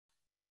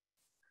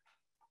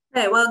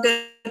Okay, well,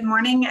 good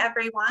morning,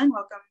 everyone.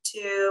 Welcome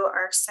to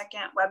our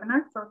second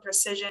webinar for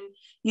Precision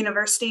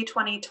University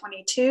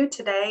 2022.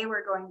 Today,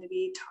 we're going to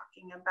be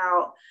talking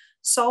about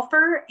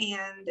sulfur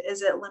and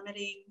is it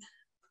limiting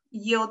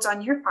yields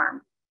on your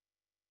farm?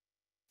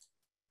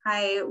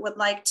 I would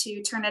like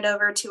to turn it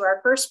over to our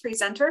first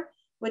presenter,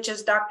 which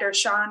is Dr.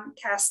 Shaun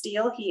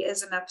Casteel. He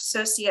is an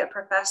associate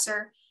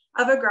professor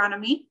of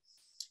agronomy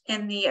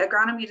in the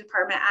agronomy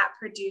department at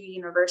Purdue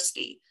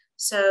University.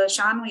 So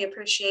Shaun, we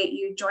appreciate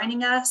you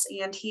joining us,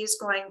 and he's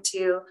going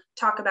to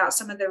talk about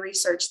some of the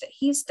research that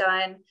he's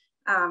done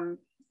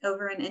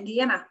over in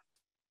Indiana.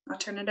 I'll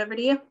turn it over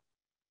to you.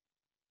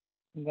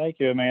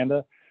 Thank you,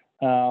 Amanda.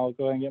 I'll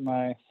go ahead and get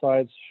my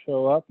slides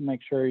show up and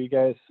make sure you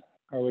guys,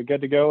 are we good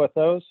to go with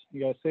those?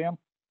 You guys see them?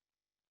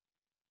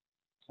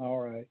 All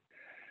right.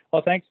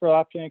 Well, thanks for the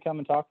opportunity to come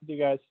and talk with you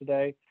guys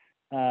today.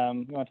 We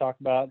want to talk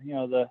about,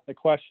 the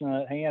question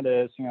at hand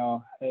is,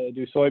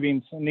 do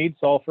soybeans need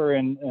sulfur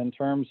in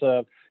terms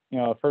of,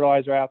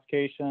 fertilizer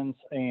applications?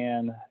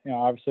 And,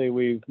 obviously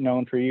we've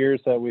known for years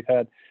that we've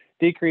had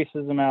decreases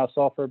in the amount of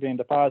sulfur being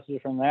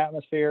deposited from the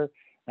atmosphere.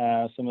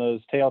 Some of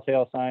those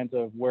telltale signs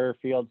of where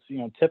fields,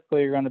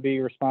 typically are going to be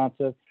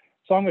responsive.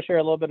 So I'm going to share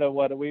a little bit of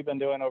what we've been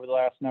doing over the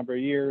last number of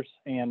years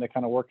and to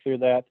kind of work through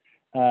that.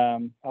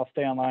 I'll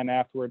stay online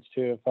afterwards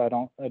too if I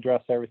don't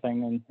address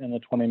everything in the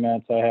 20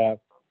 minutes I have.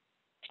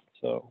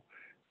 So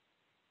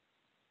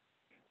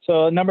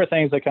a number of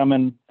things that come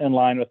in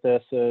line with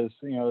this is,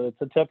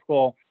 it's a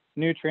typical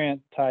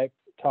nutrient type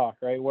talk,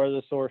 right? What are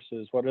the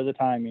sources? What are the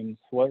timings?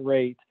 What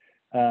rate?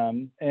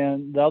 And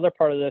the other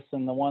part of this,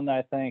 and the one that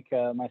I think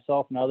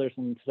myself and others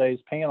in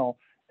today's panel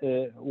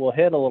will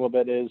hit a little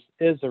bit is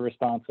the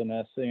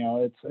responsiveness.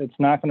 It's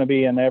not going to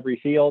be in every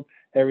field,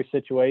 every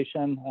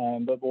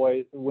situation, but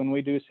boy, when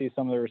we do see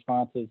some of the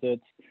responses,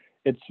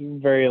 it's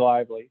very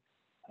lively.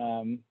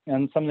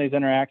 And some of these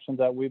interactions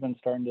that we've been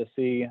starting to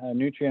see,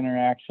 nutrient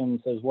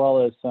interactions, as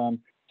well as some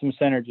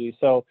synergy.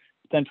 So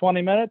within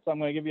 20 minutes, I'm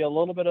going to give you a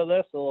little bit of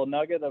this, a little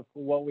nugget of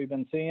what we've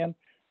been seeing.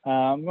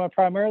 I'm going to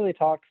primarily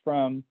talk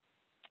from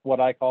what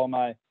I call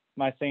my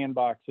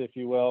sandbox, if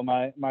you will,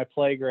 my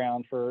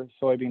playground for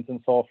soybeans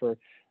and sulfur.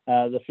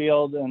 The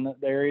field and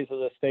the areas of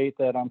the state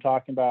that I'm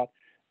talking about,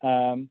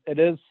 it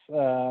is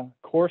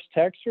coarse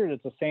textured.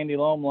 It's a sandy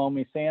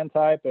loamy sand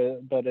type,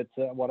 but it's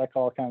what I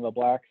call kind of a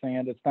black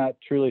sand. It's not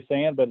truly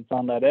sand, but it's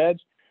on that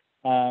edge.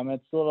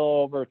 It's a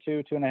little over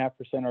 2.5%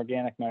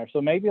 organic matter.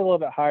 So maybe a little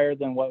bit higher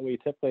than what we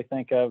typically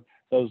think of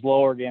those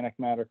low organic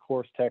matter,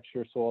 coarse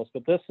texture soils.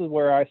 But this is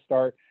where I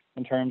start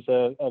in terms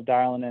of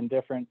dialing in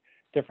different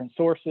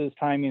sources,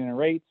 timing, and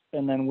rates.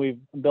 And then we've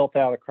built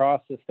out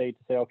across the state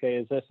to say, okay,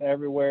 is this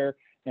everywhere?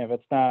 And if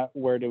it's not,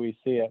 where do we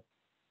see it?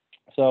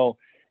 So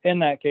in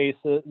that case,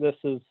 this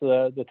is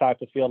the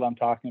type of field I'm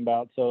talking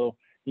about. So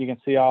you can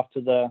see off to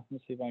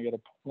let's see if I can get a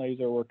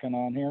laser working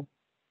on here.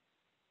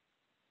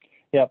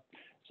 Yep.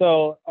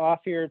 So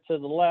off here to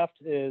the left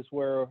is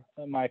where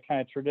my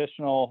kind of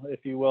traditional,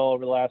 if you will,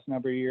 over the last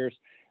number of years,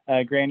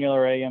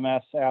 granular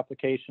AMS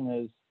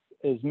application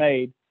is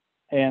made.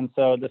 And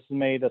so this is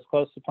made as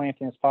close to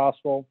planting as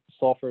possible.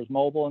 Sulfur is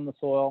mobile in the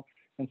soil.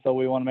 And so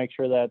we want to make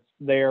sure that's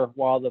there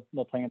while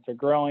the plants are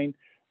growing.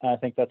 I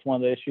think that's one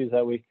of the issues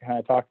that we kind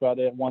of talked about.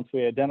 It once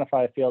we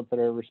identify fields that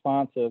are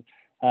responsive,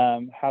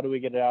 how do we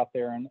get it out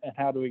there and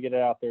how do we get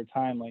it out there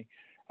timely?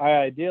 I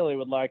ideally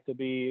would like to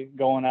be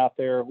going out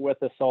there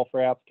with a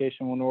sulfur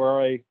application when we're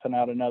already putting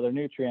out another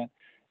nutrient.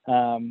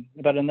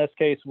 But in this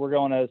case, we're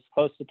going as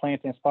close to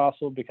planting as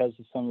possible because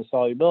of some of the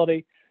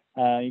solubility.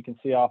 You can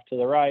see off to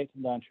the right,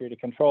 the untreated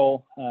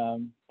control,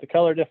 the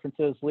color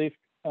differences, leaf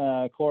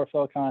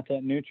chlorophyll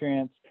content,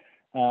 nutrients.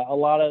 A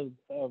lot of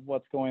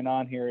what's going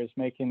on here is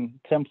making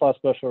 10 plus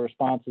bushel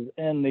responses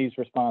in these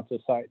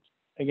responsive sites.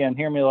 Again,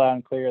 hear me loud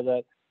and clear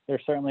that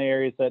there's certainly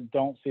areas that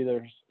don't see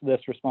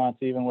this response,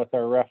 even with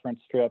our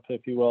reference strip,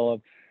 if you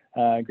will,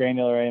 of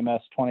granular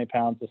AMS 20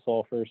 pounds of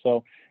sulfur.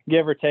 So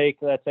give or take,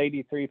 that's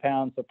 83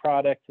 pounds of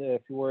product.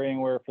 If we're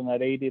anywhere from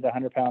that 80 to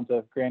 100 pounds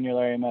of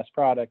granular AMS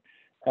product,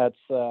 that's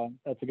a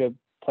good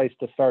place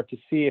to start to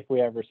see if we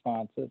have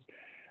responses.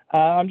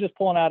 I'm just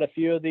pulling out a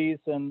few of these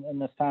in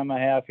this time I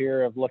have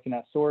here of looking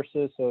at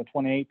sources. So in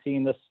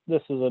 2018, this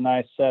is a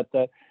nice set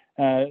that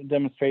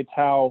demonstrates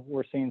how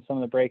we're seeing some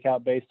of the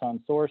breakout based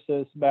on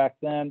sources. Back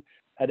then,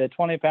 I did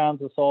 20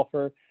 pounds of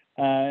sulfur.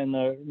 In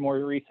the more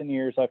recent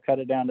years, I've cut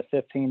it down to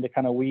 15 to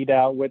kind of weed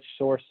out which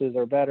sources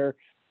are better.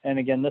 And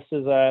again, this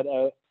is at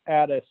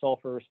a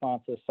sulfur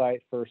responsive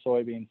site for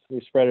soybeans.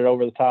 We spread it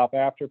over the top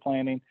after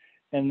planting.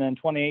 And then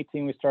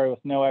 2018, we started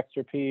with no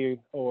extra P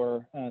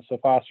or so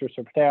phosphorus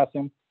or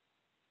potassium.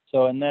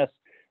 So in this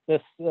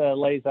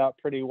lays out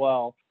pretty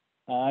well.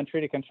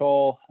 Untreated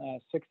control,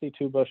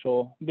 62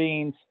 bushel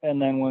beans. And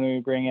then when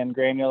we bring in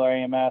granular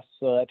AMS,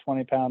 so that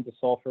 20 pounds of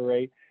sulfur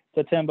rate,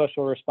 it's a 10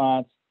 bushel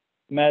response.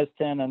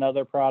 Mes-10,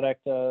 another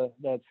product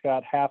that's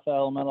got half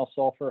elemental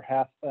sulfur,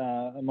 half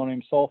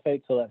ammonium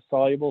sulfate, so that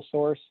soluble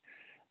source.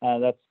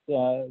 That's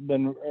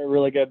been a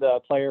really good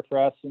player for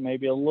us. And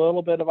maybe a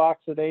little bit of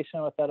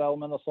oxidation with that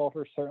elemental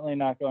sulfur. Certainly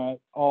not going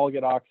to all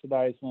get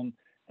oxidized in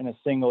a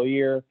single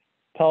year.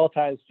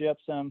 Pelletized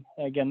gypsum.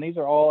 Again, these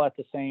are all at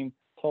the same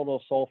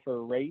total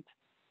sulfur rate.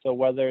 So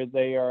whether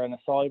they are in a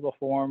soluble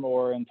form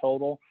or in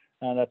total,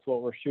 that's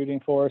what we're shooting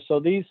for. So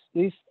these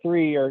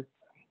three are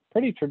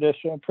pretty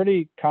traditional,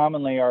 pretty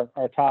commonly our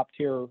top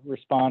tier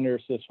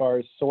responders as far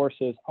as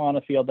sources on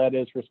a field that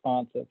is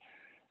responsive.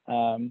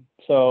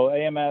 So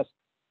AMS,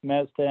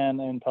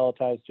 MES10, and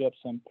pelletized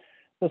gypsum.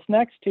 This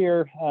next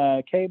tier,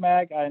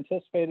 K-Mag, I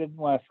anticipated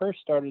when I first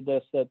started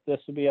this that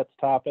this would be at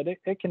the top, but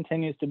it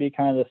continues to be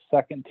kind of the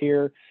second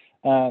tier,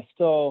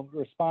 still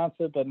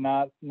responsive, but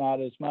not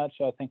as much.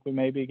 I think we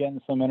may be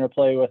getting some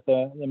interplay with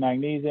the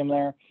magnesium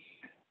there.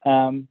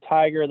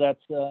 Tiger,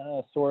 that's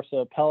a source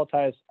of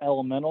pelletized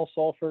elemental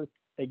sulfur.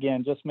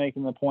 Again, just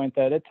making the point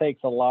that it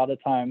takes a lot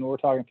of time. We're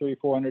talking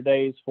 300-400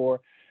 days for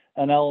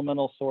an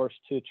elemental source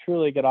to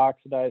truly get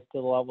oxidized to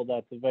the level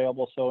that's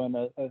available. So in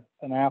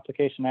an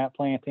application at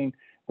planting,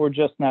 we're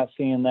just not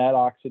seeing that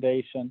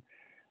oxidation.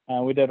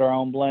 We did our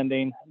own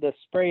blending. The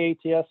spray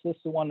ATS, this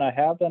is one I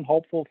have been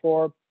hopeful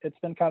for. It's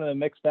been kind of a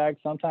mixed bag.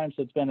 Sometimes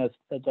it's been at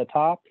the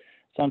top.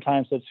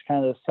 Sometimes it's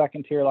kind of the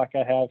second tier like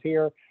I have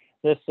here.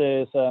 This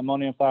is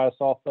ammonium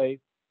thiosulfate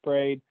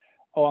sprayed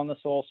on the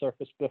soil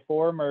surface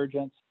before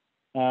emergence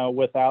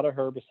without a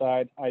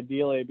herbicide.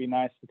 Ideally, it'd be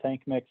nice to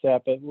tank mix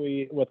that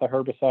with a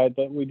herbicide,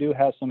 but we do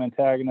have some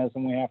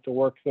antagonism we have to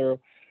work through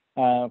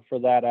for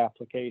that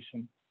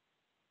application.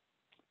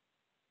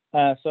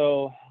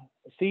 So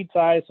seed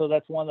size, so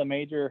that's one of the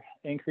major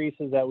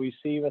increases that we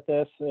see with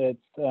this.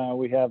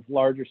 We have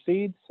larger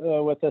seeds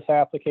with this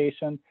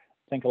application.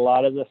 I think a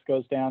lot of this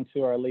goes down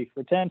to our leaf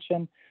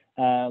retention.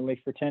 Leaf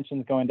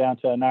retention is going down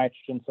to a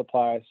nitrogen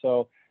supply.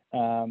 So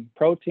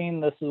protein,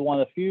 this is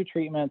one of the few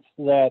treatments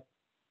that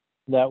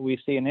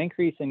we see an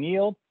increase in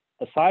yield,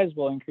 a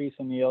sizable increase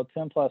in yield,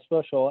 10 plus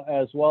bushel,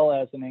 as well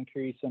as an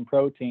increase in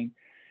protein.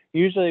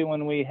 Usually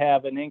when we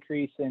have an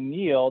increase in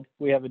yield,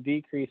 we have a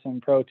decrease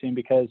in protein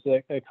because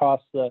it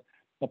costs the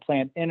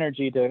plant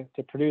energy to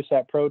produce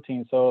that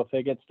protein. So if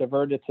it gets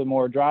diverted to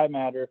more dry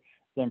matter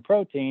than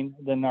protein,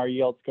 then our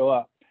yields go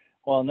up.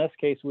 Well, in this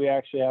case, we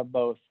actually have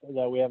both,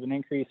 that we have an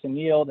increase in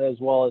yield as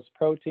well as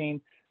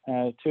protein.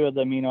 Two of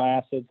the amino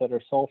acids that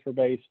are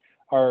sulfur-based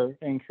are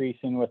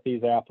increasing with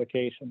these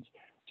applications.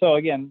 So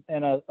again,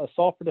 in a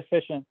sulfur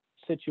deficient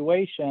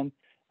situation,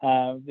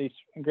 these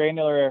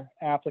granular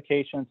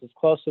applications is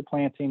close to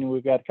planting.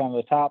 We've got kind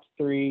of the top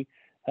three,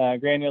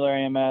 granular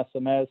AMS, a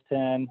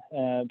MES10,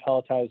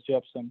 pelletized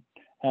gypsum.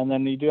 And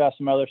then you do have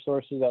some other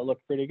sources that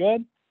look pretty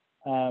good.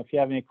 If you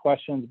have any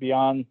questions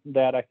beyond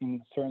that, I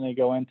can certainly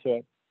go into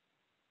it.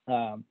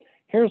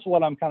 Here's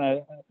what I'm kind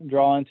of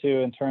drawing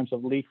to in terms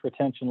of leaf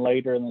retention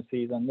later in the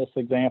season. This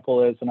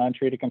example is an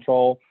untreated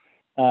control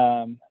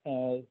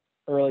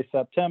early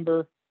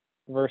September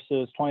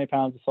versus 20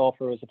 pounds of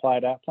sulfur was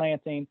applied at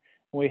planting.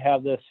 We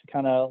have this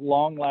kind of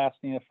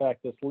long-lasting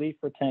effect, this leaf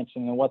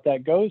retention, and what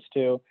that goes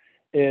to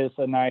is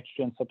a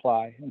nitrogen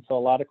supply. And so a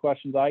lot of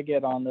questions I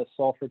get on this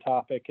sulfur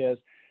topic is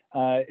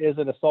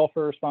it a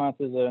sulfur response?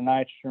 Is it a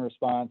nitrogen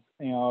response?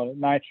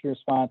 Nitrogen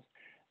response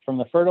from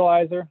the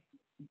fertilizer?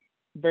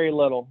 Very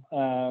little.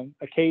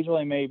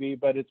 Occasionally maybe,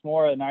 but it's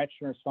more a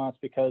nitrogen response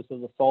because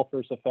of the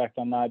sulfur's effect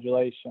on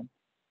nodulation.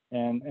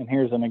 And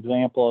here's an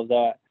example of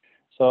that.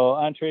 So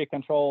untreated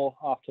control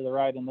off to the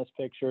right in this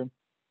picture,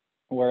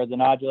 where the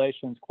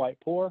nodulation is quite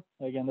poor.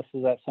 Again, this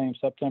is that same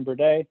September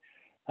day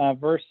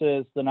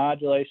versus the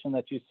nodulation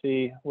that you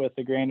see with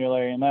the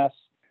granular AMS.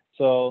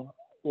 So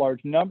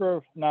large number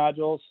of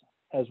nodules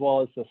as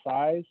well as the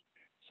size.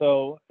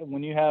 So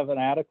when you have an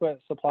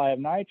adequate supply of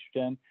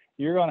nitrogen,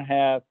 you're going to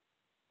have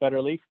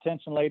better leaf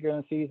retention later in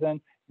the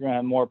season. You're going to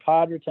have more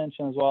pod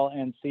retention as well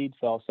and seed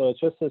cell. So it's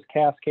just this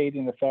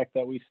cascading effect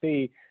that we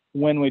see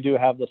when we do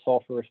have the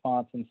sulfur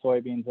response in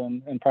soybeans.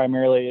 And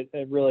primarily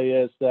it really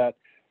is that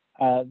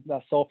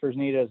that sulfur is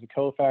needed as a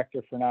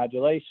cofactor for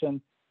nodulation,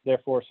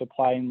 therefore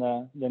supplying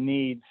the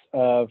needs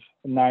of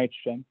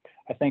nitrogen.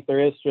 I think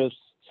there is just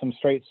some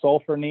straight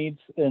sulfur needs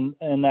in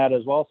that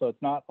as well. So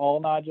it's not all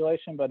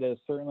nodulation, but it is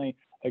certainly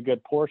a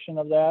good portion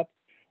of that.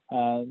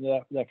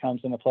 That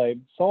comes into play.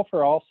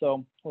 Sulfur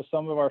also, with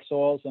some of our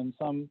soils and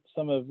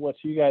some of what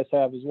you guys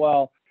have as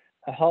well,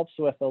 helps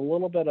with a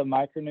little bit of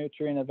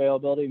micronutrient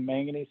availability,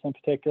 manganese in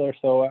particular.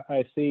 So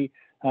I see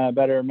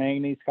better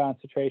manganese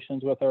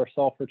concentrations with our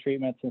sulfur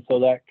treatments, and so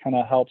that kind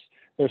of helps.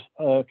 There's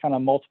a kind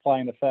of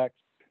multiplying effect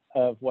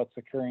of what's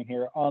occurring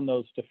here on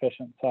those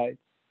deficient sites.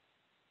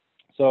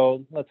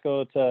 So let's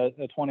go to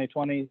the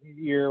 2020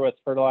 year with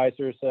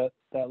fertilizers at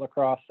that La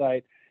Crosse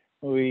site.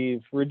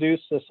 We've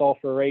reduced the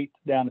sulfur rate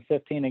down to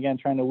 15, again,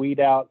 trying to weed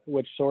out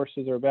which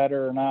sources are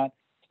better or not.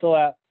 Still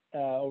at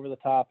over the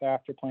top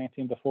after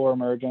planting, before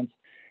emergence.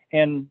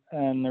 And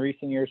in the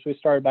recent years, we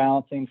started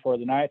balancing for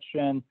the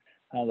nitrogen,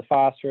 the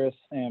phosphorus,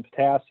 and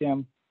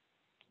potassium.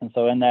 And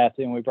so in that,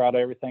 then we brought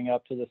everything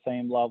up to the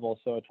same level.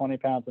 So 20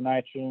 pounds of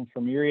nitrogen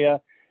from urea.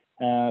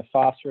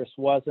 Phosphorus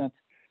wasn't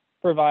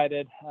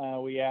provided.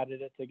 We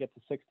added it to get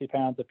to 60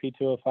 pounds of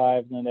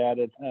P2O5, and then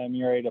added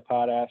muriate of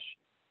potash,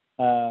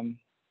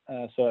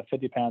 so at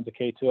 50 pounds of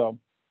K2O.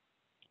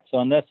 So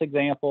in this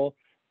example,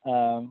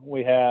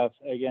 we have,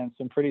 again,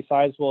 some pretty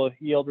sizable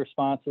yield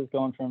responses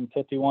going from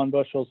 51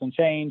 bushels and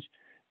change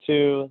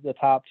to the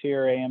top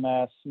tier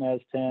AMS,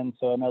 MES 10,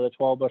 so another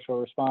 12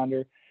 bushel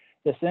responder.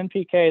 This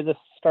NPK, this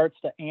starts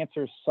to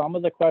answer some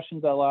of the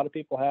questions that a lot of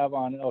people have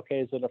on, okay,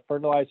 is it a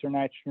fertilizer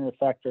nitrogen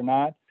effect or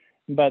not?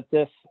 But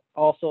this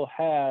also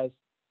has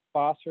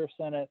phosphorus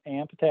in it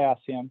and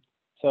potassium,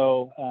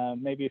 so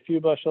maybe a few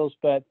bushels,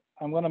 but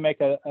I'm going to make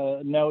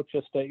a note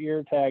just to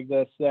ear tag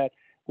this, that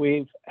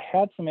we've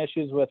had some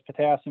issues with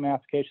potassium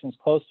applications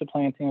close to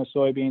planting of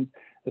soybeans,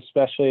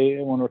 especially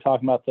when we're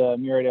talking about the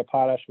muriate of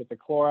potash with the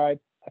chloride.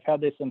 I've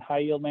had this in high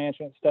yield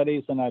management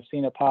studies, and I've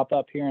seen it pop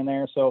up here and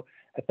there. So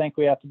I think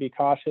we have to be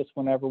cautious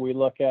whenever we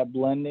look at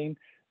blending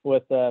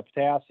with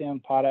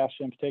potassium, potash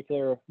in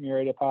particular,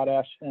 muriate of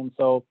potash, and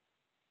so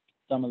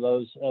some of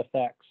those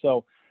effects.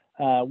 So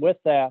with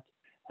that,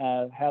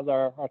 have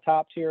our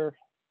top tier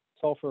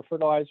sulfur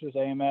fertilizers,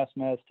 AMS,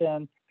 MES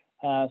 10,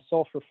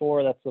 Sulfur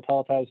 4, that's the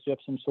pelletized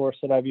gypsum source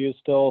that I've used,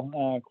 still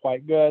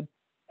quite good.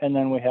 And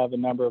then we have a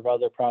number of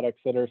other products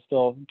that are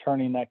still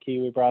turning that key.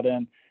 We brought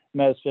in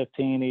MES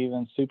 15,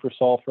 even Super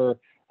Sulfur,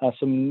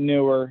 some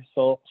newer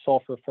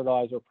sulfur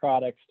fertilizer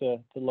products to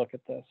look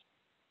at this.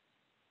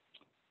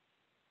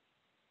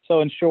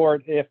 So in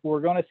short, if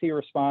we're going to see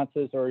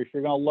responses, or if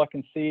you're going to look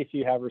and see if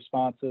you have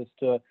responses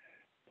to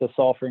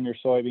sulfur in your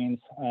soybeans,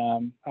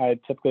 I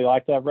typically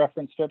like to have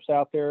reference strips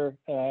out there.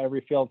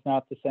 Every field's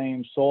not the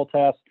same. Soil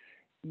test,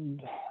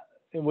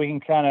 we can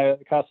kind of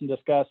custom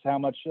discuss how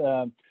much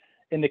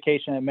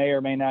indication it may or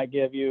may not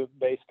give you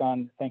based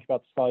on, think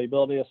about the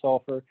solubility of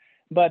sulfur.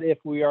 But if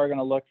we are going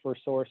to look for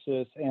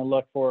sources and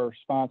look for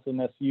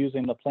responsiveness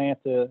using the plant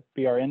to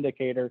be our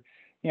indicator,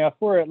 if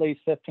we're at least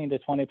 15 to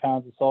 20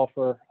 pounds of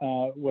sulfur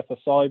with a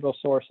soluble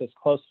source that's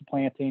close to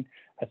planting,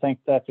 I think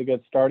that's a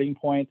good starting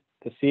point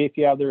to see if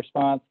you have the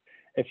response.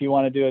 If you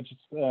want to do it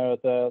just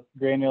with a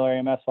granular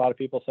AMS, a lot of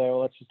people say, well,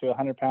 let's just do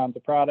 100 pounds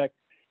of product.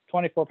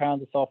 24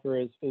 pounds of sulfur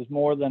is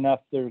more than enough.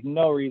 There's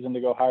no reason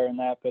to go higher than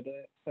that, but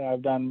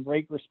I've done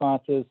rate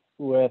responses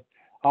with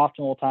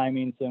optimal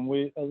timings, and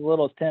as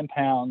little as 10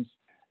 pounds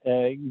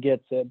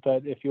gets it.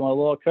 But if you want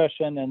a little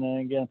cushion, and then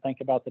again, think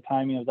about the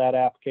timing of that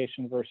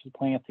application versus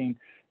planting,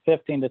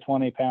 15 to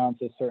 20 pounds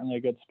is certainly a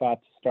good spot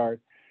to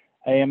start.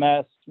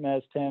 AMS,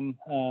 MES 10,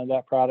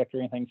 that product or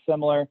anything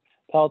similar.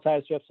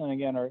 Pelletized gypsum,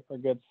 again, are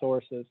good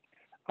sources.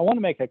 I want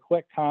to make a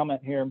quick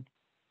comment here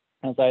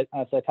as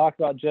I talk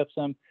about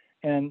gypsum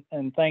and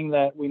thing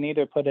that we need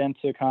to put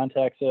into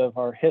context of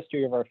our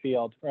history of our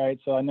field, right?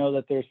 So I know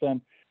that there's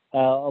been a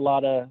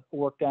lot of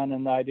work done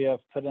in the idea of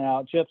putting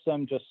out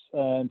gypsum just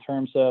in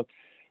terms of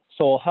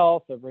soil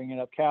health, of bringing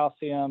up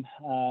calcium,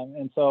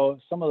 and so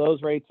some of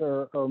those rates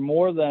are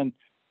more than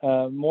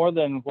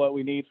what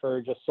we need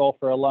for just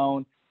sulfur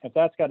alone. If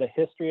that's got a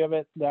history of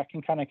it, that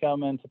can kind of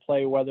come into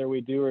play whether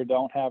we do or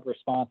don't have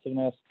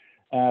responsiveness.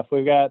 If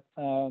we've got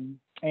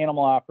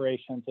animal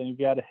operations and you've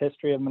got a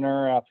history of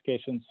manure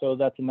applications, so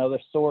that's another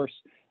source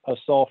of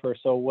sulfur.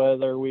 So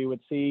whether we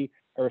would see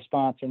a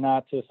response or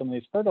not to some of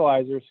these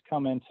fertilizers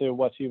come into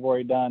what you've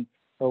already done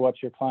or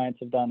what your clients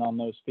have done on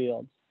those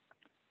fields.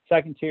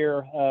 Second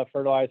tier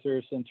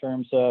fertilizers in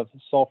terms of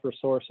sulfur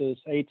sources,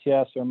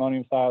 ATS or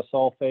ammonium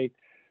thiosulfate,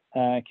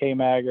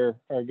 K-Mag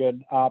are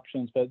good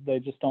options, but they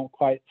just don't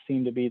quite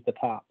seem to be at the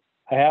top.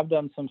 I have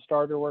done some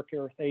starter work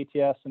here with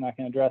ATS, and I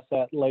can address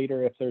that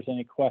later if there's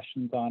any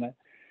questions on it.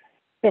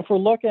 If we're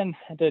looking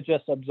to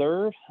just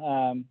observe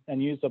and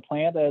use the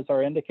plant as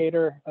our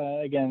indicator,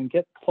 again,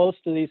 get close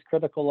to these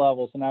critical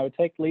levels. And I would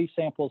take leaf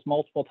samples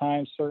multiple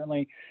times,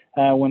 certainly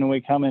when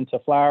we come into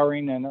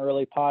flowering and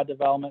early pod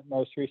development,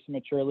 most recent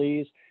mature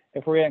leaves.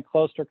 If we're getting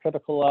close to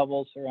critical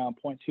levels, around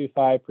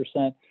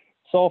 0.25%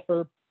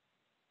 sulfur,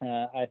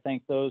 I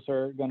think those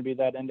are going to be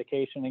that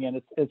indication. Again,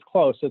 it's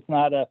close. It's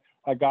not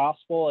a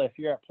gospel. If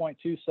you're at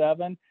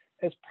 0.27,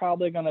 it's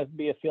probably going to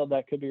be a field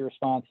that could be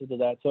responsive to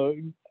that. So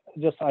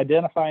just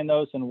identifying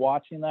those and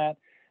watching that.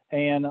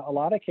 And a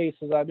lot of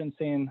cases I've been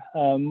seeing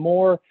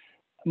more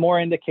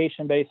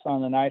indication based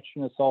on the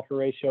nitrogen to sulfur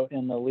ratio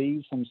in the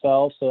leaves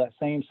themselves. So that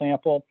same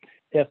sample,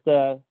 if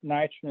the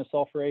nitrogen to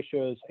sulfur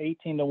ratio is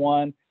 18 to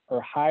 1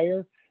 or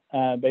higher,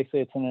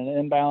 basically it's in an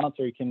imbalance,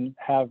 or you can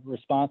have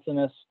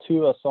responsiveness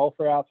to a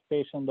sulfur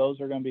application.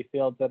 Those are going to be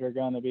fields that are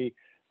going to be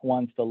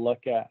ones to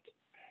look at.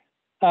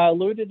 I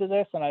alluded to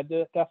this, and I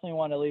definitely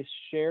want to at least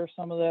share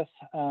some of this.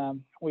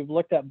 We've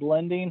looked at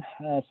blending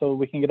so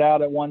we can get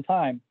out at one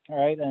time, all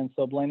right? And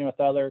so blending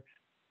with other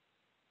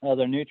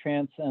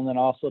nutrients, and then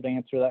also to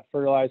answer that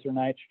fertilizer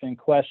nitrogen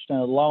question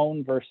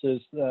alone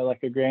versus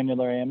like a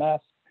granular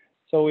AMS.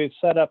 So we've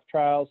set up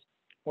trials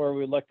where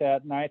we looked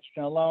at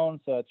nitrogen alone,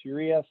 so it's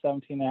urea,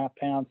 17.5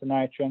 pounds of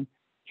nitrogen,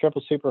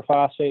 triple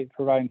superphosphate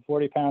providing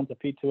 40 pounds of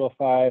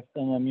P2O5,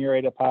 and then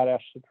muriate of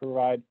potash to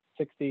provide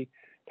 60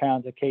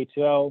 pounds of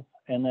K2O,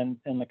 and then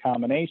in the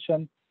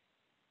combination.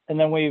 And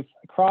then we've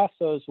crossed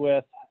those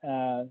with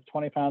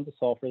 20 pounds of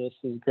sulfur. This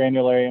is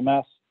granular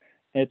AMS.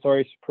 It's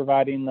already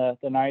providing the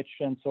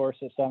nitrogen source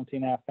at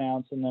 17.5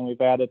 pounds, and then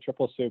we've added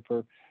triple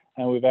super,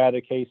 and we've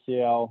added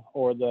KCl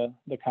or the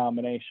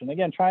combination.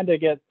 Again, trying to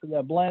get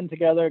the blend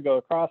together, go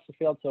across the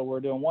field. So we're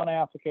doing one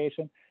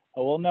application. I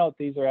will note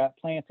these are at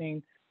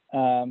planting.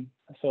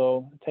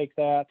 So take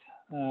that.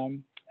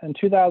 In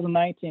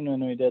 2019,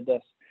 when we did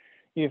this,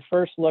 you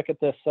first look at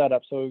this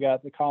setup. So we've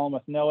got the column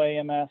with no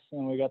AMS,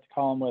 and we got the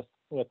column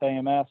with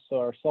AMS, so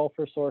our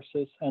sulfur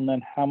sources, and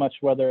then how much,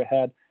 whether it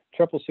had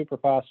triple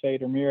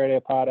superphosphate or muriate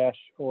of potash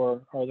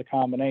or the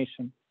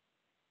combination.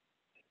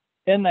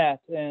 In that,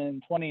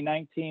 in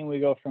 2019, we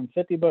go from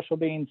 50 bushel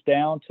beans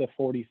down to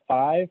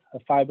 45, a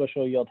 5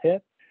 bushel yield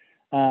hit.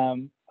 A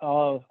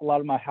lot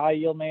of my high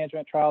yield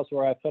management trials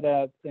where I put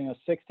out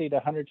 60 to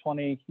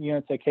 120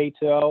 units of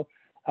K2O,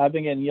 I've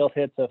been getting yield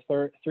hits of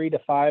 3 to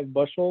 5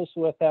 bushels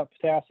with that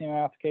potassium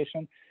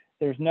application.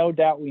 There's no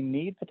doubt we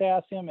need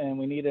potassium, and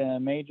we need it in a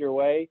major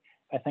way.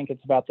 I think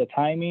it's about the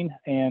timing,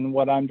 and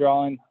what I'm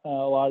drawing a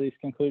lot of these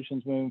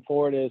conclusions moving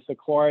forward is the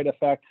chloride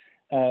effect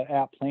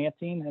at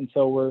planting, and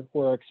so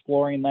we're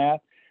exploring that.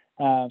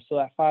 So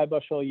that 5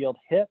 bushel yield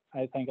hit,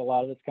 I think a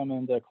lot of it's coming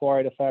into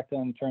chloride effect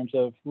in terms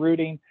of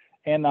rooting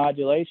and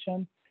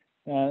nodulation.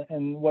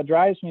 And what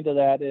drives me to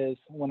that is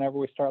whenever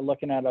we start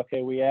looking at,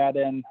 okay, we add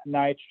in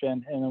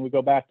nitrogen and then we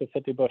go back to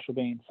 50 bushel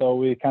beans. So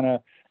we kind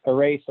of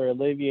erase or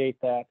alleviate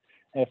that.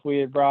 If we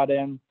had brought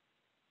in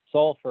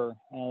sulfur,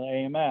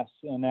 AMS,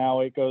 and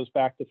now it goes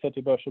back to 50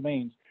 bushel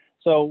beans.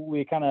 So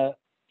we kind of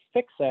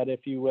fix that,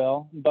 if you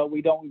will, but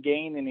we don't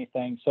gain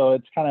anything. So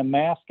it's kind of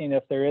masking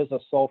if there is a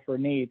sulfur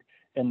need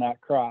in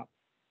that crop.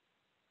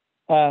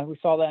 We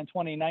saw that in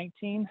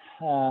 2019.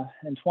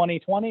 In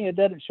 2020, it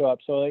didn't show up.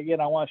 So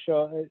again, I want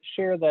to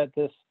share that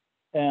this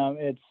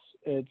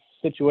it's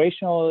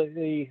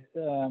situationally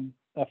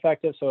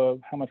effective. So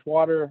how much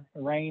water,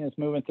 rain is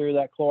moving through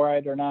that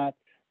chloride or not.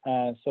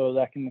 So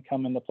that can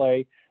come into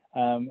play.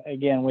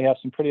 Again, we have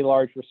some pretty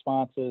large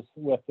responses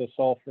with the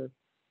sulfur.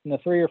 In the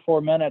 3 or 4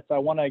 minutes, I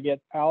want to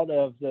get out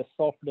of the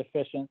sulfur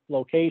deficient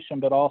location,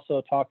 but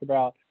also talk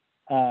about,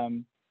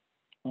 I'm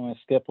going to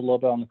skip a little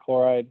bit on the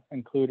chloride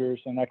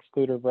includers and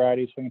excluder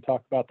varieties. We can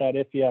talk about that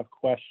if you have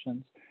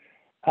questions.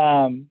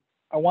 I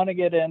want to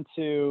get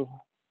into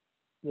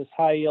this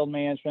high yield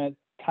management,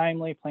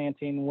 timely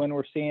planting when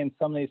we're seeing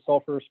some of these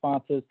sulfur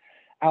responses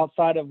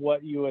outside of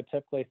what you would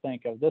typically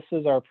think of. This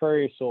is our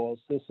prairie soils.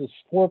 This is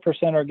 4%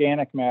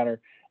 organic matter,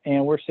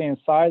 and we're seeing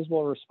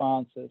sizable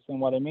responses. And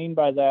what I mean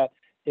by that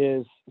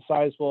is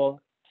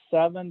sizable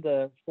 7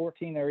 to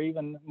 14 or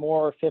even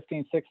more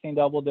 15, 16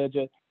 double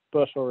digit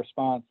bushel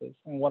responses.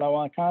 And what I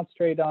want to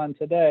concentrate on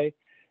today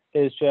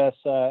is just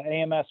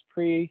AMS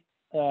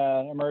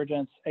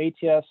pre-emergence,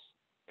 ATS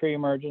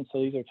pre-emergence.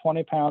 So these are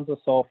 20 pounds of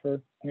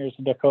sulfur. Here's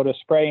the Dakota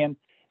spraying,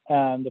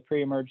 the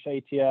pre-emerged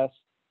ATS.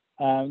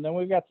 Then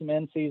we've got some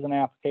in-season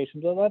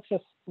applications. So let's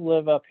just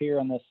live up here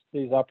on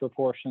these upper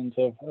portions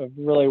of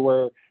really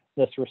where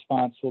this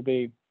response will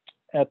be.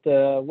 At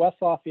the West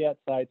Lafayette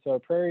site, so a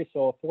prairie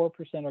soil, 4%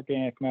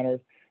 organic matter,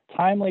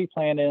 timely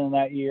planted in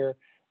that year.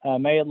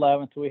 May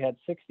 11th, we had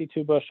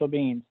 62 bushel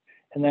beans.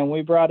 And then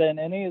we brought in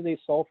any of these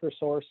sulfur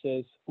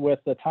sources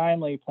with the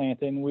timely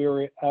planting. We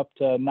were up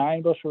to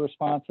 9 bushel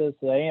responses.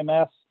 The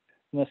AMS,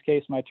 in this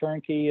case, my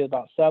turnkey,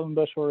 about 7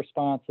 bushel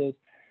responses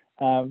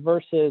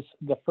versus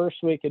the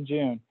first week of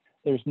June.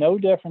 There's no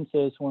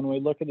differences when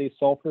we look at these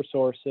sulfur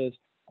sources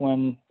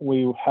when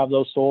we have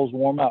those soils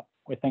warm up.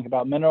 We think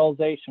about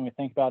mineralization, we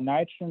think about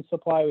nitrogen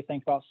supply, we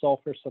think about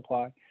sulfur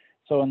supply.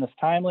 So in this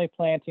timely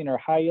planting or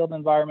high yield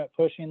environment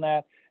pushing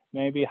that,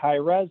 maybe high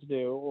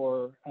residue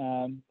or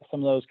some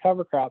of those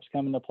cover crops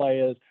come into play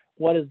is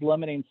what is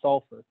limiting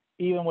sulfur,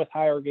 even with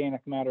high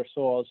organic matter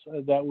soils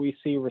that we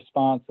see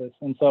responses.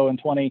 And so in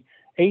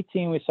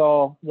 2018, we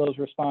saw those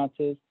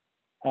responses.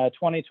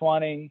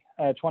 2019,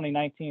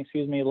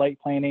 late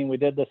planting, we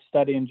did this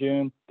study in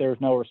June.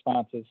 There's no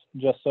responses,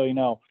 just so you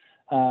know.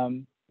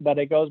 But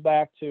it goes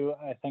back to,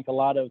 I think, a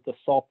lot of the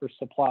sulfur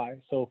supply.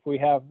 So if we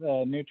have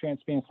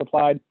nutrients being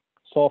supplied,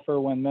 sulfur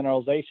when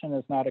mineralization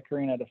is not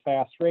occurring at a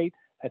fast rate,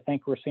 I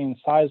think we're seeing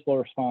sizable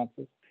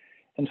responses.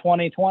 In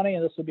 2020,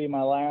 and this will be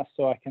my last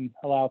so I can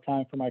allow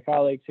time for my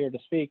colleagues here to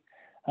speak,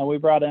 we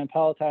brought in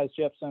pelletized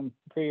gypsum,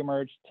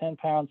 pre-emerged, 10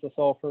 pounds of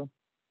sulfur,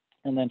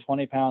 and then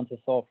 20 pounds of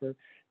sulfur.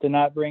 Did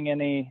not bring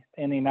any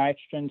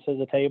nitrogen to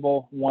the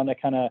table. Want to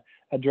kind of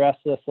address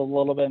this a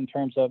little bit in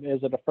terms of,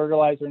 is it a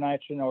fertilizer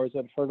nitrogen or is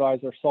it a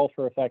fertilizer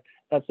sulfur effect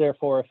that's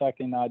therefore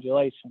affecting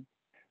nodulation?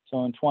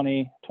 So in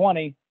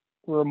 2020,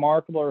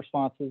 remarkable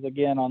responses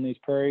again on these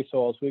prairie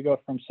soils. We go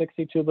from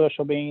 62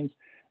 bushel beans,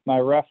 my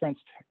reference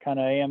kind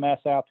of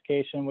AMS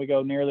application, we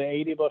go nearly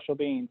 80 bushel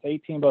beans,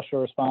 18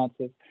 bushel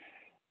responses.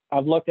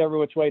 I've looked every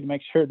which way to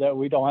make sure that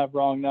we don't have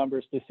wrong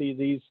numbers to see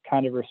these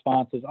kind of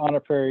responses on a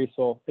prairie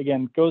soil.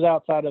 Again, goes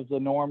outside of the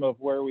norm of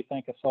where we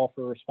think a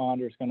sulfur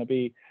responder is going to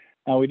be.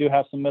 We do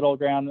have some middle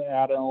ground,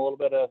 add in a little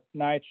bit of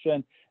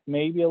nitrogen,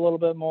 maybe a little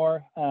bit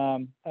more,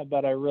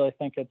 but I really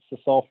think it's the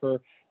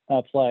sulfur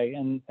play.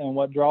 And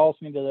what draws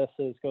me to this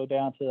is go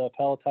down to the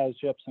pelletized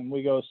gypsum.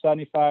 We go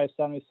 75,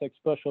 76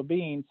 bushel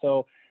bean,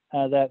 so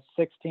that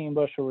 16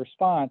 bushel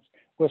response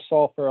with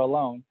sulfur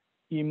alone.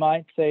 You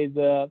might say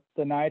the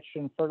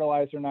nitrogen,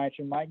 fertilizer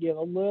nitrogen might give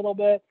a little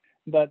bit,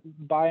 but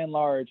by and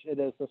large, it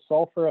is the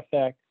sulfur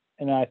effect,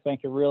 and I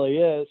think it really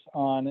is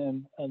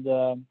on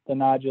the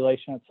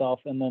nodulation itself,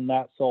 and then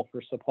that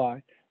sulfur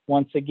supply.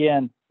 Once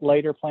again,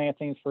 later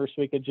plantings, first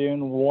week of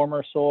June,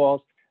 warmer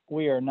soils,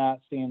 we are not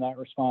seeing that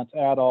response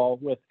at all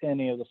with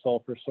any of the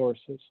sulfur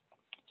sources.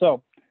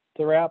 So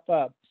to wrap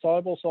up,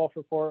 soluble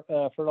sulfur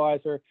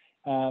fertilizer,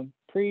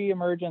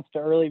 pre-emergence to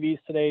early V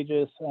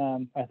stages,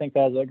 I think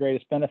that has the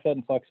greatest benefit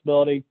and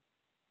flexibility.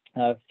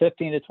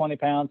 15 to 20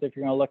 pounds, if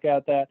you're going to look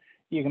at that.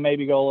 You can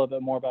maybe go a little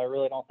bit more, but I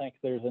really don't think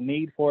there's a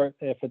need for it.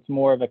 If it's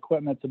more of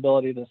equipment's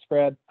ability to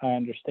spread, I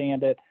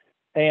understand it.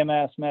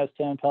 AMS,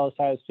 MES-10,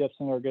 pelletized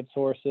gypsum are good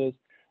sources.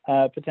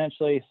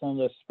 Potentially some of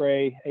the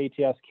spray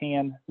ATS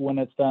can when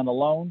it's done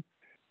alone.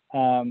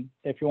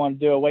 If you want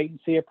to do a wait and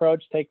see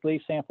approach, take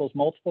leaf samples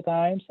multiple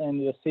times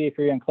and you'll see if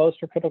you're in close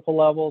to critical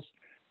levels,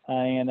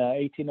 and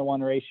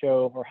 18-to-1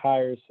 ratio or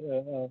higher is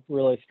a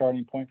really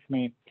starting point for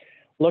me.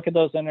 Look at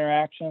those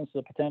interactions,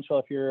 the potential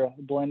if you're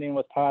blending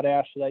with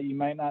potash that you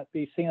might not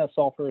be seeing a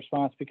sulfur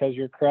response because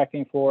you're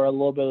correcting for a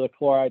little bit of the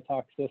chloride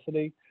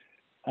toxicity.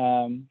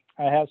 I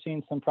have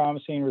seen some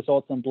promising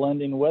results in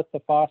blending with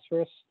the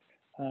phosphorus,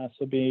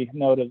 so be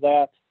note of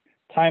that.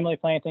 Timely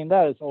planting,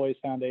 that is always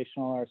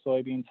foundational in our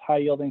soybeans, high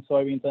yielding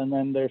soybeans, and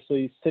then there's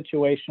these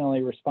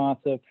situationally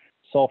responsive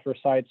sulfur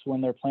sites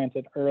when they're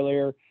planted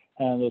earlier,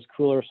 and those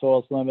cooler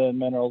soils, limited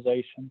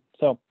mineralization.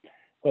 So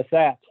with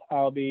that,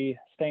 I'll be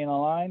staying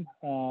online.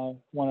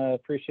 Want to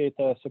appreciate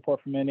the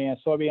support from Indiana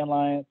Soybean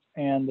Alliance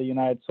and the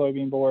United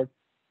Soybean Board.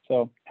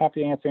 So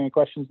happy to answer any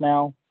questions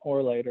now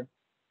or later.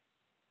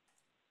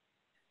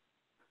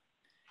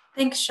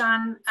 Thanks,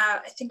 Shaun.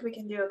 I think we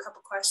can do a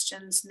couple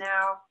questions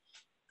now.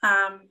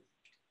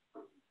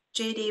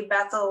 JD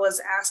Bethel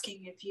was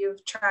asking if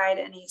you've tried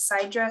any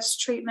side dress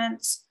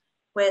treatments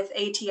with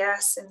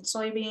ATS and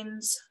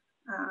soybeans.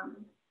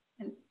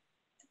 And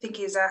I think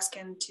he's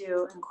asking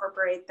to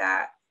incorporate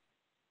that,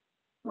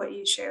 what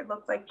you shared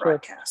looked like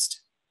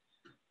broadcast.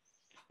 Sure.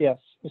 Yes.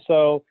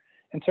 So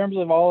in terms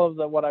of all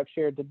of what I've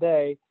shared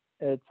today,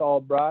 it's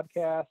all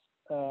broadcast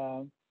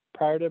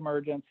prior to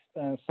emergence.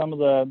 Some of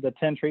the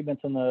 10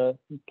 treatments in the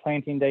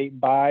planting date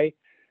by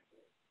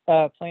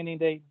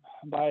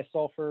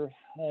sulfur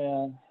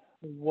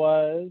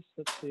was,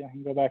 let's see, I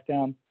can go back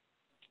down.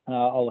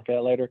 I'll look at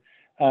it later.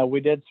 We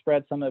did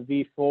spread some at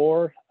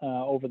V4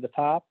 over the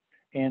top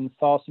and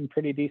saw some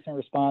pretty decent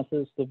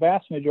responses. The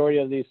vast majority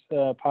of these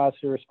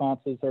positive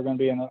responses are going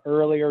to be in an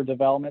earlier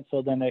development,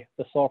 so then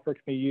the sulfur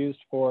can be used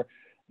for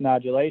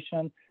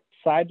nodulation.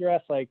 Side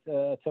dress, like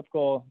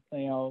typical,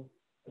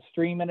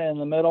 streaming it in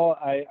the middle,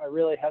 I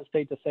really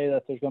hesitate to say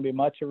that there's going to be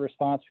much of a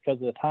response because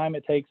of the time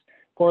it takes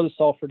for the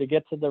sulfur to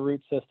get to the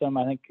root system.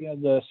 I think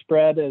the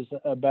spread is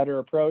a better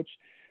approach.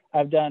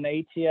 I've done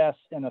ATS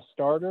in a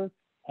starter.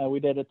 We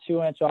did a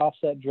 2-inch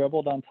offset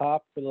dribbled on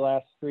top for the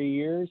last 3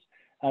 years.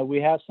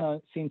 We have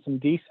seen some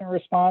decent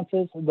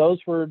responses. Those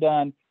were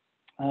done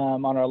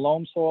on our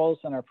loam soils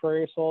and our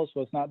prairie soils,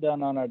 was not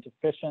done on our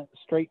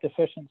straight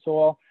deficient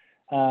soil.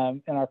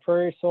 In our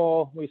prairie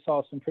soil, we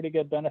saw some pretty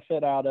good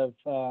benefit out of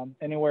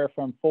anywhere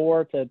from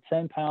 4 to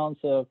 10 pounds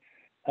of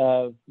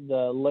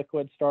the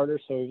liquid starter.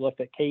 So we've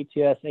looked at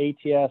KTS,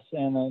 ATS,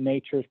 and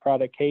Nature's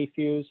product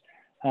K-Fuse,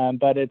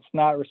 but it's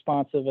not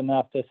responsive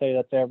enough to say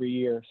that's every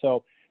year.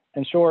 So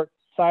in short,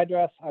 side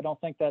dress, I don't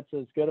think that's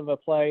as good of a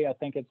play. I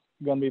think it's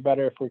going to be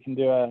better if we can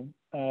do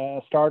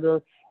a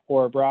starter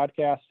or a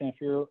broadcast. And if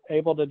you're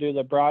able to do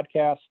the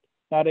broadcast,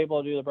 not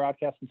able to do the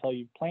broadcast until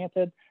you've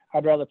planted,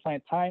 I'd rather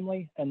plant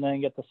timely and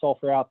then get the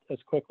sulfur out as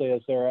quickly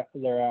as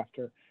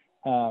thereafter.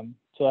 So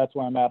that's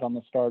where I'm at on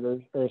the starter,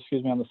 or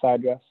excuse me, on the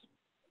side dress.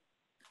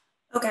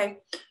 Okay.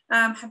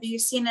 Have you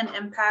seen an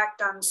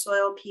impact on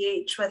soil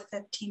pH with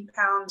 15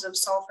 pounds of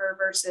sulfur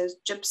versus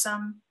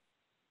gypsum?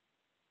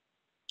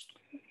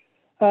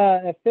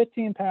 At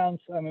 15 pounds,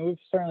 I mean, we've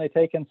certainly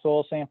taken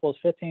soil samples,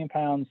 15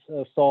 pounds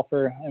of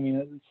sulfur. I mean,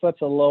 it's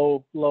such a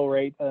low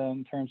rate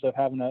in terms of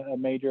having a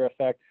major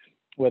effect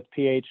with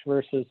pH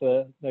versus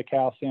the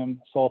calcium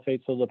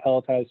sulfate, so the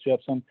pelletized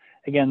gypsum.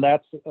 Again,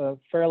 that's a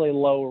fairly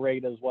low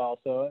rate as well.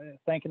 So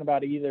thinking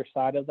about either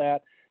side of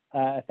that,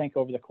 I think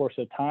over the course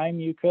of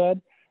time you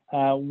could.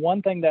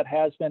 One thing that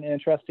has been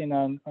interesting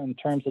in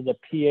terms of the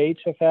pH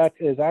effect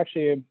is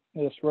actually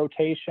this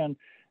rotation.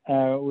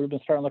 We've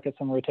been starting to look at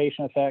some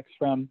rotation effects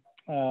from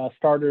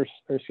starters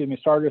as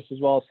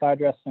well as side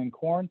dress and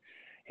corn.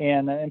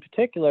 And in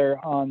particular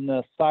on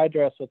the side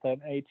dress with that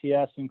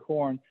ATS and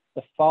corn,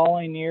 the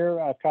following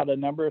year, I've caught a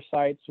number of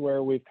sites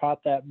where we've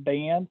caught that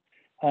band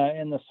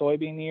in the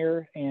soybean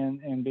year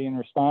and being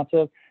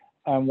responsive.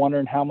 I'm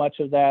wondering how much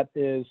of that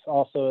is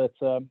also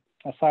it's a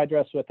side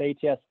dress with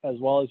ATS as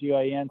well as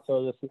UAN.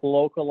 So this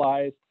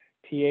localized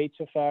pH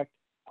effect.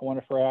 I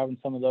wonder if we're having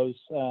some of those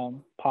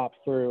pop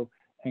through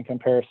in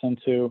comparison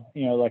to,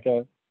 like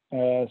a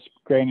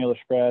granular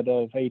spread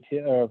of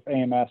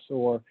AMS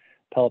or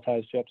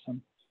pelletized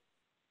gypsum.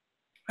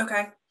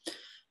 Okay.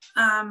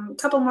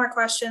 Couple more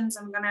questions.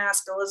 I'm going to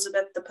ask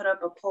Elizabeth to put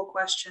up a poll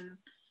question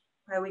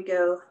while we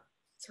go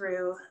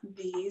through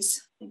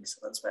these. Thanks,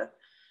 Elizabeth.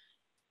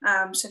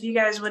 So if you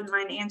guys wouldn't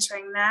mind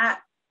answering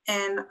that.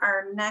 And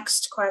our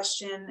next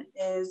question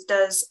is,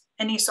 does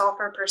any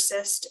sulfur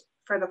persist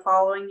for the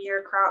following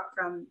year crop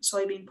from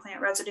soybean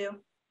plant residue?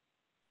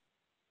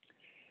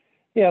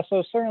 Yeah,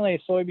 so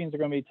certainly soybeans are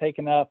going to be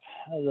taking up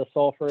the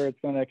sulfur. It's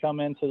going to come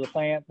into the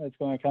plant. It's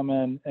going to come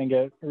in and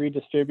get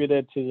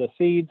redistributed to the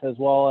seeds as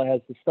well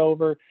as the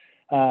stover.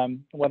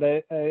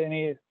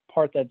 Any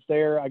part that's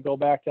there, I go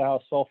back to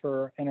how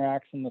sulfur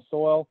interacts in the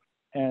soil,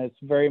 and it's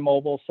very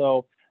mobile.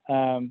 So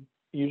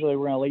usually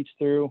we're going to leach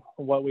through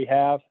what we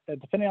have.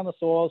 Depending on the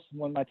soils,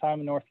 when my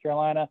time in North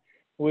Carolina,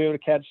 we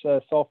would catch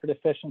sulfur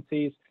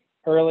deficiencies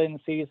early in the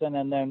season,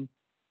 and then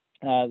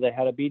they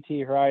had a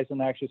BT horizon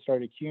that actually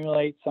started to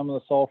accumulate some of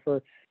the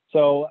sulfur.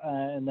 So,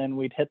 and then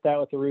we'd hit that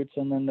with the roots,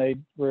 and then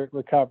they'd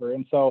recover.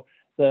 And so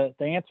the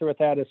answer with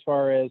that, as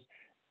far as,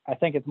 I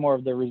think it's more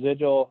of the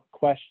residual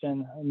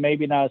question,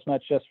 maybe not as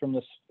much just from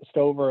the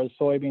stover or the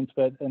soybeans,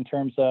 but in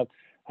terms of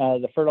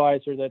the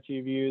fertilizer that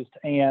you've used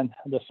and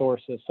the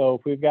sources. So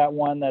if we've got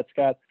one that's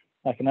got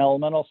like an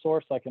elemental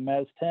source, like a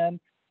MES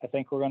 10, I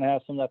think we're going to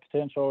have some of that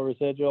potential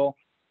residual.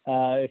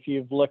 If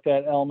you've looked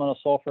at elemental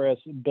sulfur as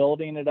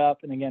building it up,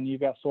 and again,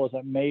 you've got soils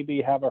that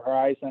maybe have a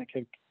horizon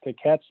that could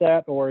catch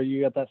that, or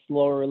you got that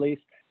slower release,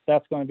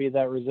 that's going to be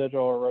that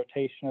residual or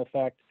rotation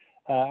effect.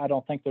 I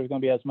don't think there's going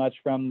to be as much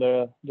from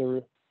the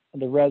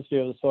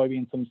residue of the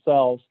soybeans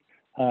themselves,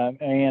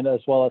 and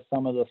as well as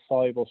some of the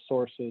soluble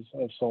sources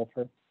of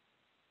sulfur,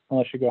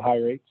 unless you go high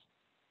rates.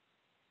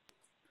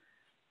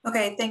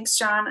 Okay, thanks,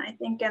 Shaun. I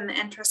think in the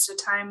interest of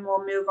time,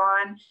 we'll move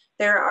on.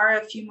 There are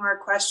a few more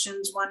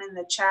questions, one in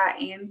the chat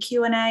and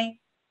Q&A.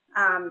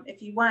 If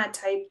you want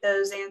to type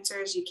those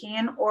answers, you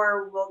can,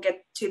 or we'll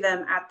get to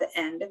them at the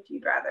end if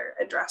you'd rather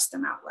address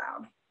them out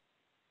loud.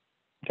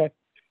 Okay,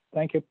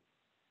 thank you.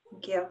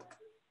 Thank you.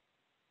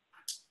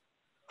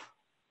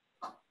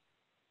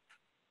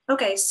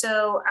 Okay,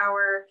 so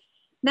our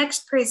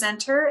next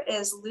presenter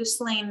is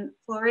Louceline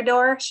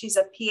Fleuridor. She's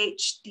a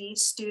PhD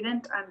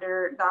student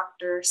under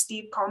Dr.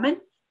 Steve Culman,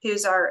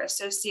 who's our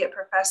associate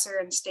professor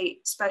and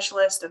state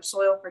specialist of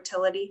soil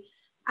fertility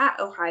at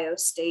Ohio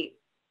State.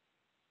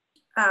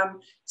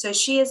 So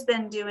she has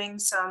been doing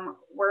some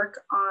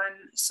work on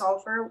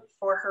sulfur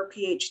for her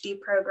PhD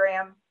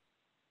program.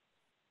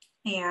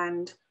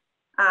 And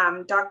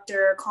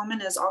Dr.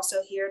 Culman is also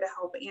here to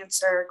help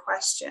answer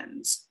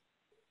questions.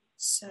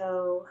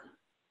 So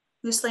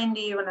Louceline,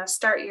 do you want to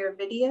start your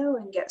video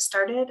and get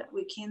started?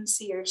 We can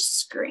see your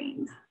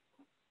screen.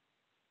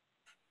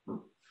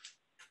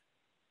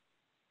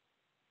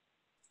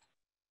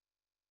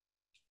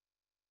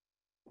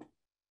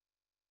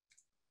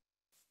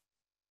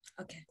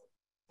 Okay.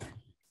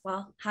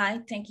 Well, hi,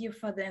 thank you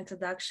for the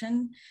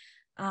introduction.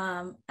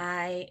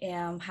 I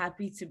am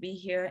happy to be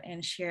here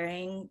and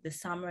sharing the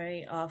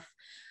summary of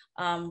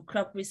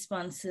crop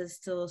responses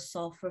to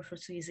sulfur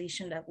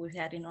fertilization that we've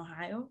had in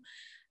Ohio.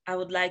 I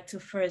would like to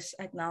first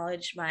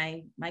acknowledge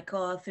my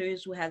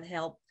co-authors who have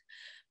helped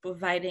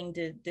providing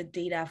the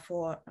data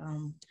for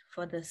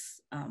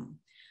this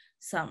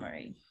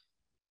summary.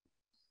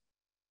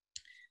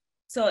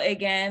 So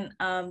again,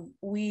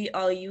 we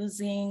are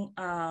using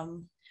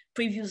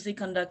previously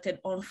conducted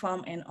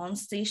on-farm and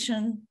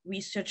on-station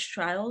research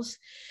trials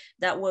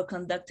that were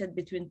conducted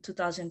between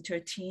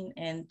 2013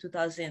 and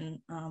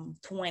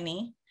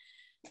 2020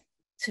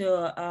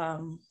 to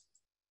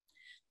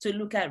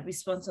look at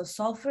response of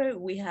sulfur.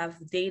 We have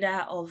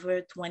data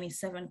over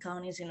 27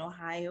 counties in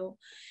Ohio,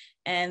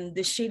 and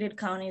the shaded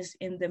counties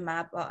in the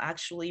map are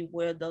actually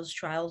where those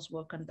trials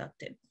were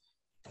conducted.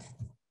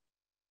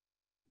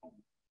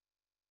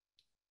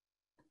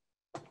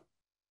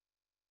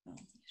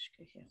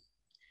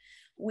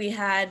 We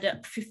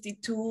had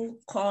 52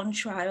 corn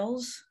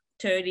trials,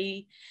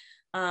 30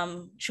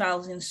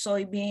 trials in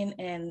soybean,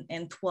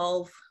 and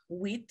 12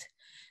 wheat.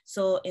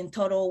 So in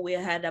total, we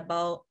had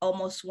about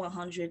almost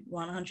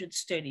 100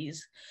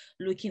 studies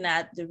looking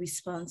at the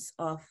response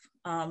of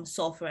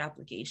sulfur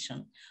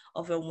application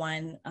over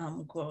one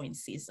growing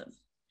season.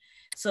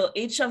 So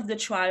each of the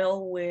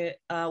trial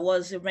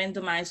was a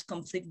randomized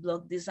complete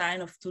block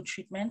design of 2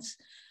 treatments.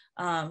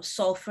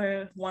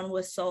 Sulfur, one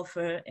was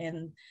sulfur,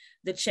 and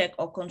the check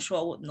or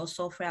control with no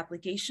sulfur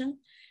application.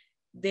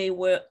 They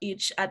were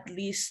each at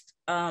least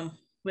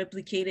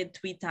replicated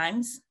 3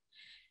 times.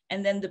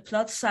 And then the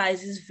plot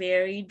sizes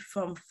varied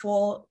from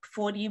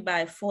 40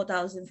 by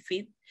 4,000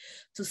 feet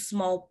to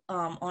small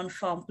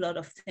on-farm plot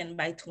of 10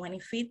 by 20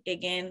 feet.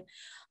 Again,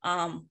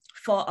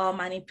 for our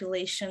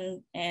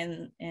manipulation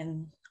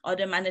and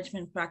other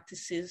management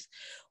practices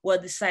were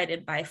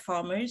decided by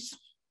farmers.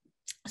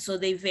 So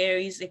they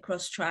varies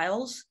across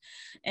trials,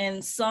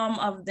 and some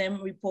of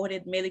them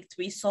reported Melic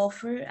 3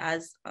 sulfur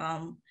as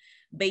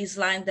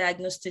baseline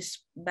diagnosis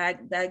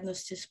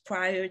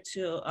prior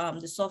to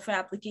the sulfur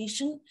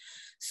application.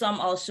 Some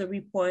also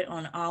report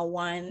on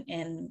R1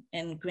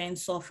 and grain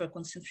sulfur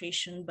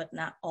concentration, but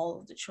not all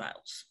of the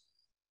trials.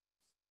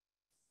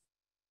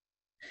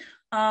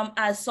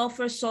 As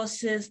sulfur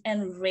sources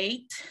and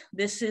rate,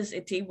 this is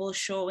a table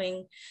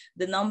showing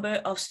the number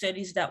of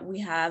studies that we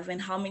have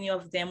and how many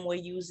of them were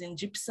using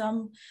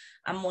gypsum,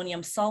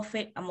 ammonium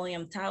sulfate,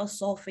 ammonium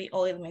thiosulfate,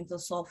 or elemental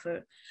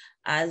sulfur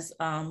as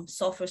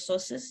sulfur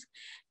sources.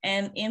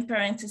 And in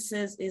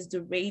parentheses is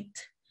the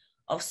rate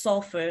of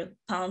sulfur,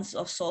 pounds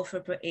of sulfur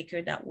per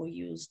acre that were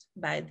used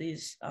by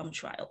these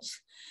trials.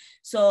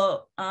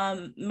 So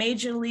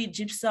majorly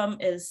gypsum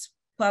is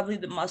probably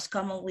the most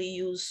commonly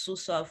used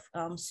source of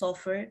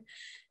sulfur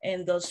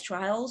in those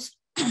trials.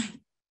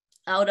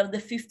 Out of the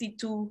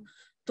 52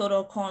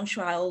 total corn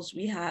trials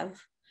we have,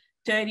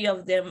 30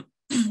 of them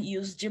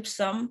use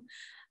gypsum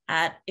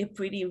at a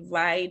pretty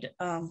wide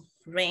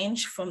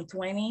range from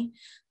 20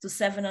 to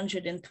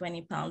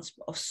 720 pounds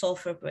of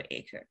sulfur per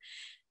acre.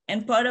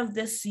 And part of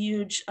this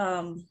huge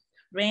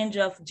range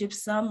of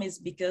gypsum is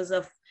because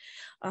of,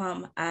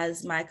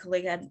 as my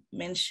colleague had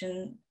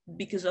mentioned,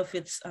 because of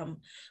its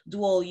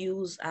dual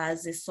use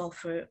as a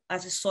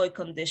soil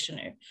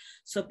conditioner.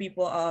 So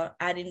people are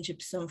adding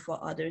gypsum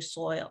for other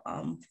soil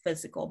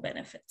physical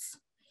benefits.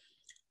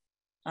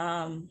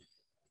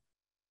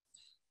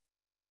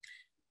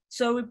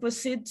 So we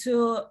proceed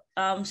to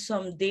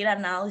some data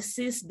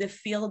analysis. The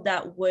field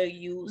that were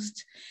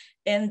used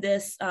in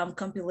this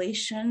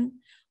compilation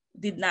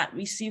did not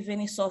receive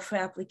any sulfur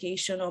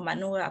application or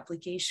manure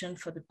application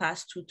for the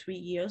past 2-3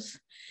 years.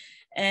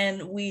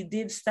 And we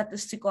did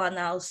statistical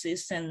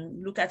analysis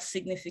and look at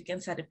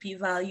significance at a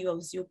p-value of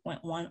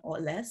 0.1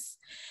 or less.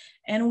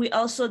 And we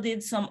also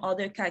did some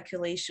other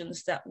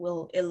calculations that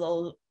will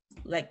allow,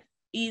 like,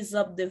 ease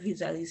up the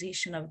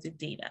visualization of the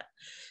data.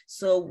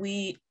 So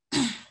we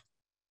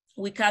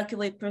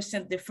calculate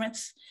percent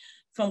difference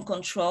from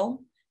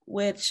control,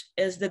 which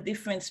is the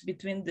difference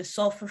between the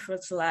sulfur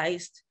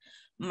fertilized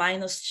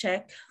minus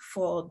check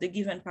for the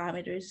given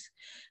parameters.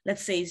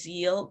 Let's say is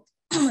yield.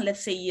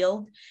 Let's say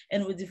yield,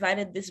 and we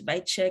divided this by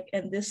check,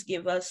 and this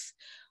gave us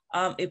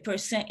a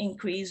percent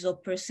increase or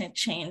percent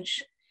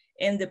change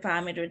in the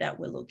parameter that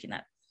we're looking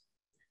at.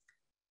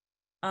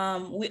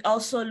 We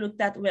also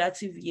looked at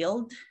relative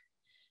yield,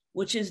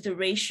 which is the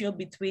ratio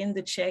between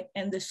the check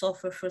and the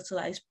sulfur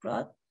fertilized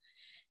plot,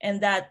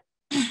 and that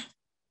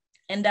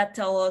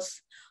tells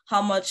us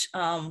how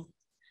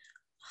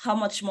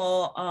much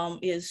more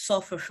is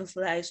sulfur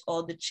fertilized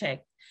or the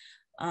check,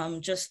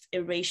 just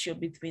a ratio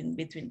between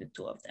the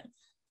two of them.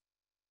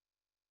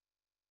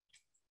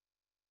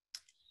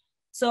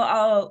 So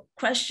our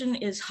question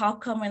is, how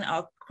common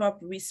are crop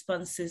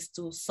responses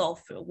to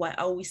sulfur? What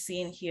are we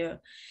seeing here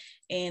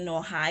in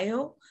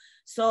Ohio?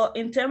 So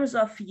in terms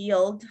of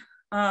yield,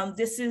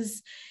 this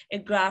is a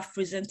graph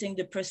presenting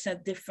the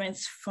percent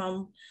difference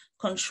from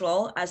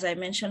control. As I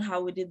mentioned,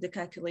 how we did the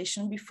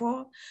calculation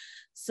before.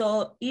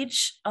 So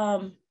each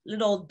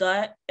little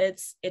dot,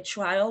 it's a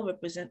trial,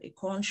 represent a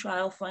corn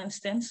trial, for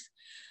instance.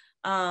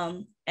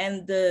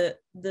 And the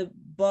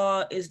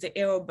bar is the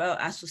arrow bar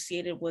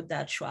associated with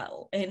that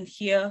trial. And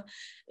here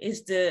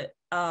is the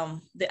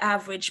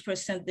average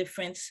percent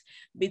difference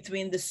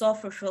between the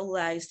sulfur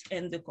fertilized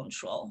and the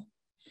control.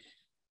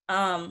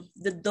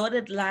 The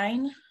dotted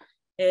line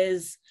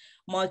is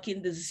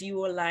marking the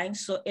 0 line.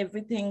 So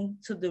everything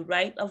to the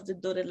right of the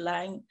dotted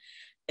line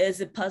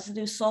is a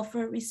positive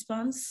sulfur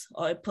response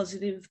or a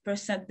positive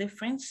percent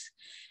difference.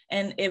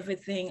 And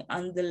everything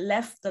on the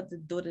left of the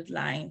dotted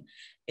line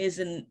is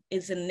a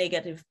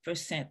negative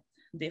percent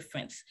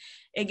difference.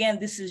 Again,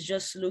 this is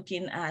just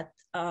looking at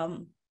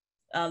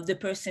the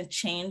percent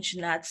change,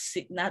 not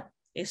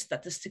a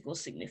statistical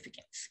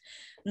significance.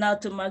 Now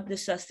to mark the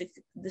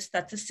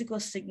statistical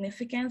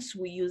significance,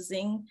 we're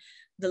using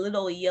the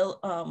little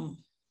yellow,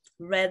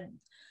 red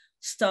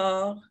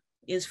star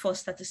is for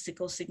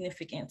statistical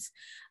significance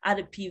at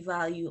a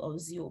p-value of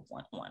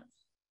 0.1.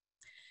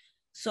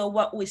 So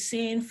what we're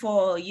seeing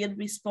for yield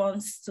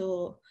response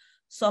to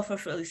sulfur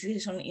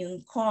fertilization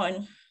in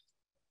corn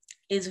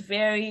is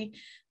very,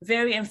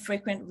 very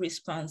infrequent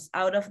response.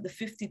 Out of the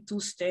 52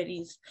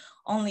 studies,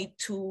 only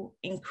 2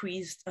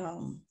 increased,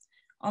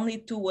 only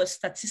 2 were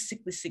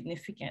statistically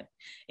significant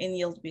in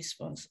yield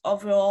response.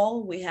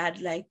 Overall, we had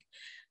like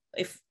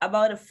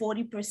about a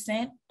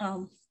 40%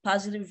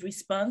 positive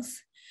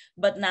response,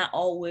 but not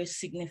all were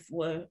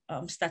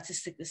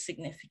statistically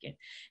significant.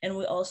 And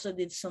we also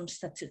did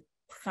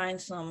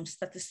find some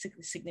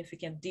statistically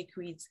significant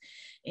decrease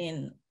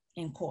in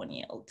corn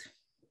yield.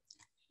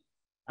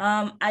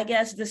 I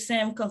guess the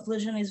same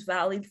conclusion is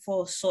valid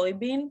for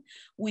soybean.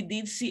 We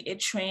did see a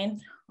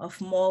trend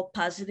of more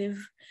positive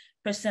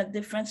percent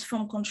difference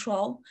from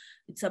control.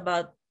 It's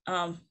about,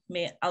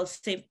 I'll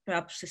say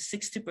perhaps a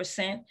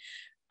 60%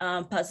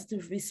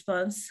 positive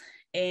response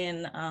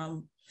in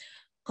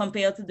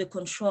compared to the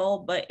control,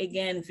 but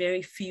again,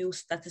 very few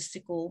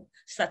statistically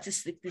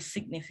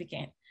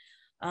significant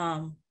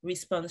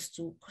response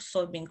to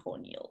soybean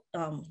corn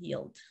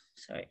yield.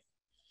 Sorry.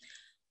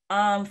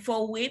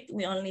 For wheat,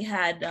 we only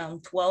had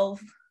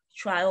 12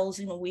 trials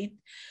in wheat,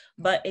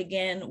 but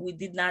again, we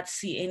did not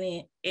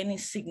see any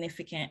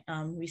significant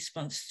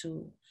response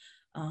to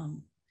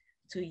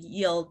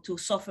yield, to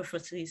sulfur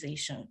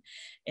fertilization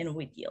in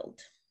wheat yield.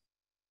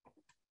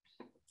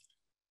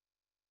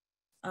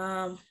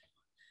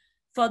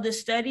 For the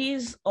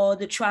studies or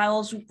the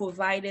trials, we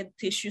provided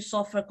tissue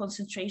sulfur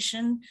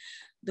concentration.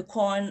 The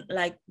corn,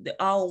 like the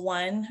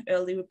R1,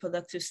 early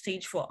reproductive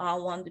stage for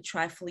R1, the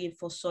trifoliate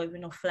for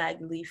soybean or flag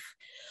leaf.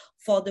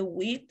 For the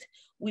wheat,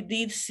 we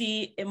did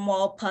see a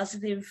more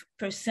positive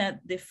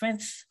 %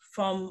 difference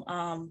from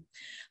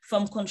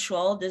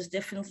control. There's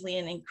definitely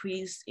an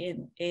increase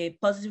in a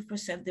positive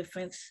 %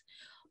 difference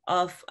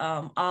of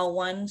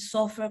R1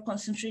 sulfur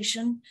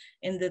concentration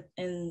in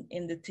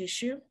the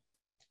tissue.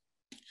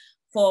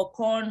 For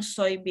corn,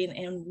 soybean,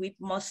 and wheat,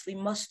 most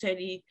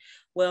study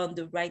were on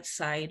the right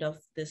side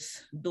of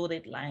this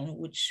dotted line,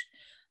 which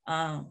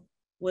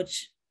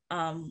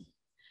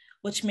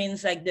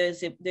means like there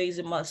is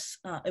a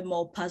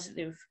more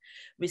positive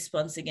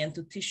response again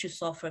to tissue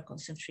sulfur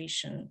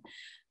concentration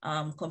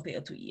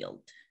compared to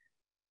yield.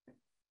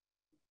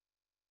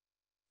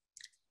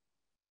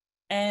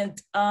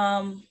 And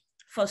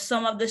for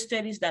some of the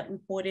studies that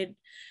reported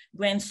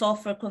grain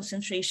sulfur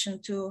concentration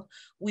too,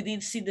 we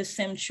did see the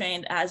same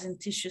trend as in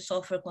tissue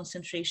sulfur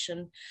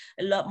concentration,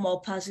 a lot more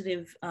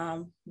positive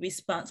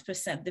response,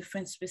 %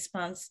 difference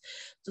response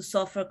to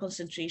sulfur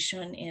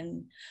concentration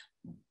in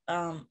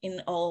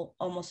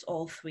almost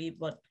all three,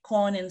 but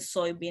corn and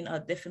soybean are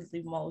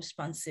definitely more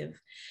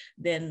responsive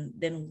than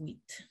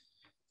wheat.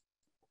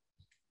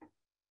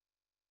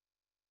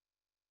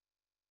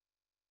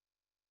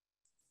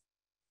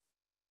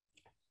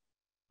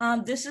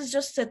 This is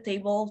just a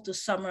table to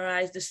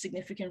summarize the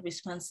significant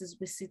responses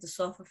we see to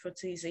sulfur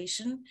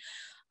fertilization.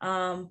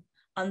 On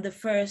the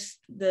first,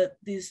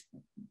 this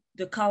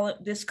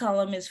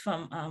column is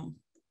from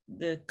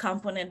the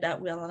component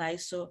that we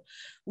analyze. So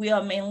we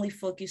are mainly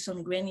focused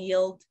on grain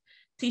yield,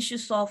 tissue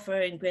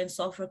sulfur, and grain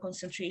sulfur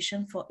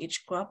concentration for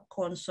each crop,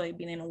 corn,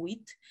 soybean, and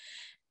wheat.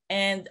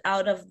 And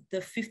out of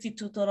the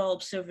 52 total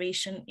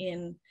observation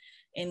in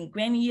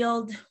grain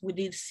yield, we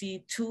did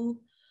see 2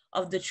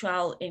 of the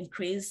trial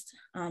increased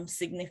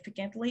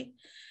significantly,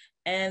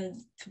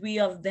 and 3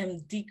 of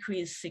them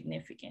decreased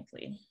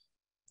significantly.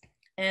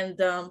 And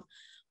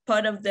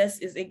part of this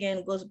is,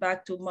 again, goes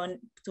back to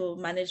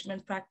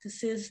management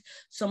practices.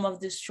 Some of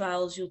these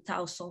trials use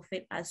tau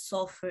sulfate as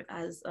sulfur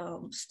as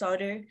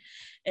starter,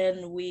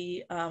 and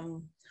we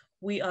are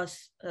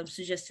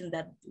suggesting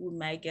that we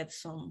might get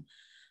some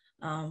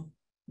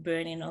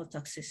burning or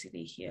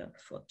toxicity here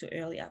to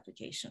early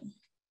application.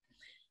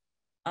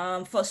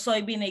 For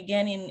soybean,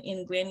 again,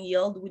 in grain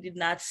yield, we did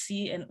not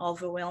see an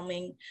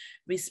overwhelming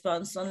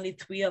response. Only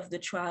 3 of the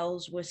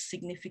trials were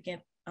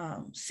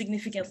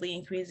significantly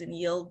increased in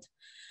yield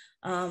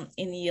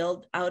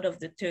out of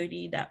the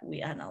 30 that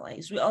we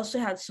analyzed. We also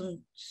had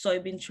some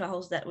soybean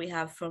trials that we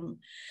have from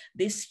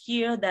this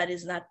year that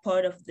is not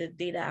part of the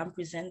data I'm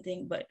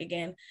presenting, but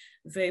again,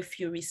 very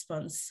few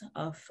response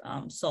of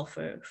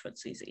sulfur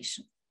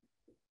fertilization.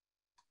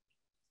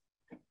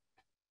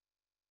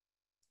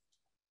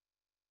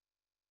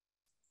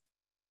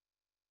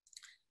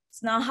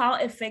 Now, how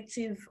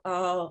effective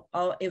are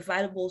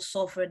available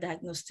sulfur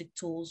diagnostic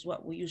tools,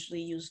 what we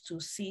usually use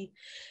to see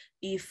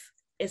if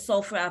a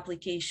sulfur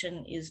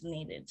application is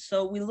needed?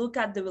 So we look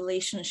at the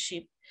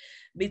relationship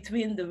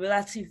between the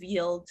relative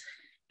yield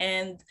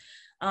and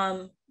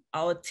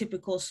our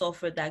typical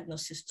sulfur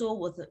diagnosis tool,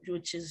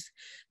 which is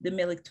the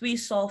Melic-3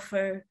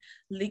 sulfur,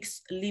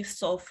 leaf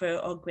sulfur,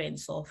 or grain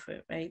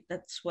sulfur, right?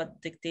 That's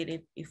what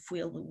dictated if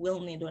we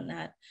will need or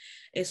not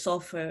a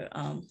sulfur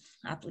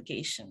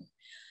application.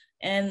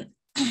 And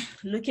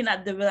looking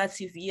at the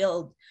relative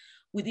yield,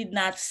 we did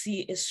not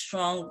see a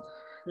strong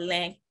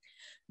link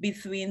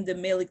between the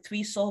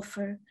Melic-3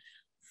 sulfur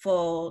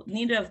for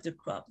neither of the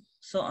crop.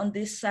 So on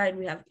this side,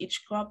 we have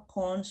each crop,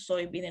 corn,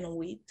 soybean, and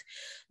wheat.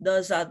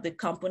 Those are the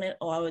component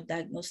or our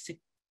diagnostic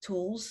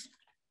tools.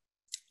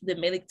 The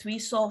Melic-3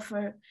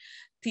 sulfur,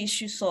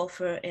 tissue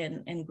sulfur,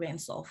 and grain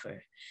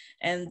sulfur.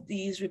 And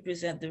these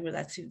represent the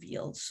relative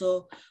yield.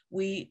 So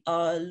we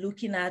are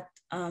looking at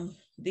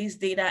these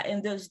data,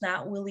 and there's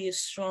not really a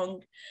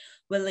strong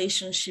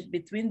relationship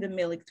between the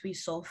Melic-3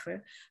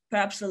 sulfur,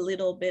 perhaps a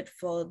little bit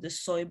for the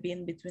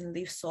soybean between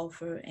leaf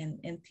sulfur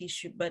and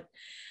tissue, but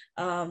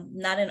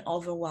not an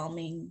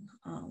overwhelming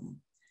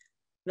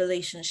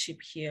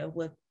relationship here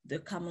with the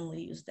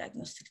commonly used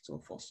diagnostic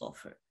tool for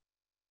sulfur.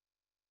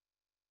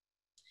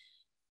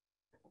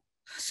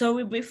 So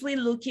we're briefly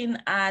looking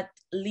at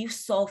leaf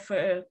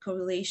sulfur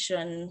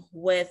correlation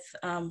with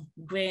corn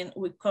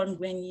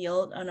grain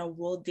yield on our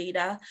raw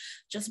data,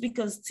 just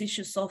because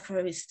tissue sulfur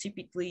is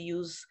typically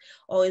used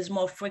or is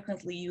more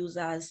frequently used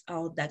as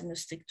our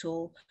diagnostic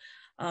tool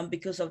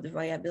because of the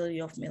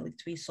variability of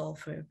Melic-3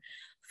 sulfur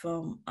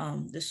from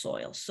the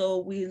soil. So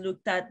we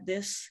looked at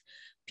this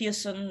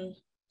Pearson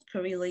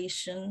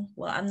correlation.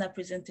 Well, I'm not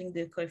presenting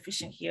the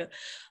coefficient here,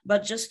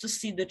 but just to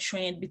see the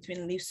trend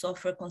between leaf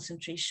sulfur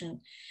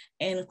concentration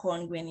and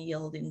corn grain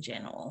yield in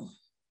general.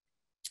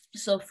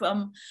 So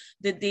from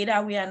the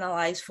data we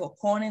analyzed for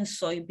corn and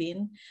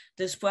soybean,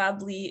 there's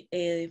probably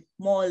a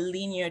more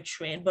linear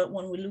trend, but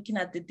when we're looking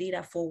at the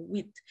data for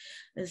wheat,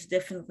 it's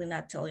definitely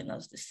not telling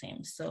us the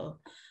same. So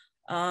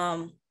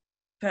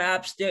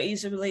perhaps there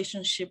is a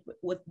relationship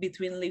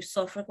between leaf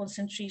sulfur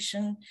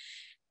concentration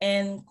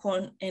and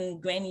corn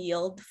and grain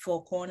yield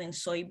for corn and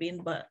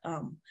soybean, but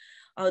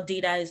our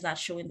data is not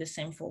showing the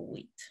same for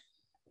wheat.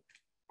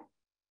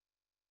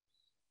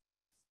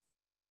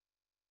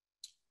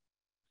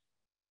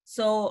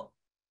 So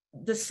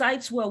the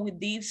sites where we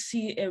did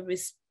see a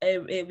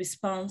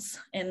response,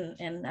 and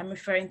I'm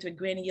referring to a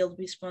grain yield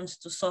response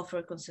to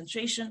sulfur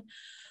concentration,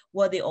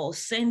 were they all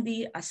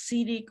sandy,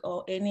 acidic,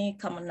 or any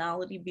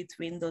commonality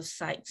between those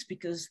sites?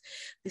 Because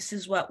this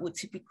is what we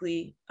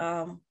typically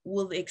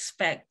will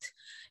expect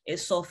a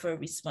sulfur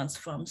response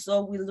from.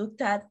 So we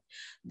looked at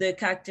the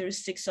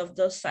characteristics of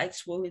those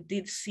sites where we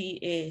did see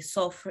a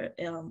sulfur,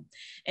 an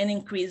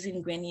increase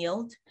in grain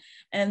yield,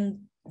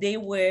 and they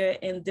were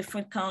in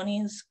different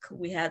counties.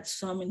 We had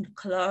some in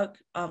Clark,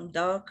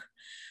 Dark,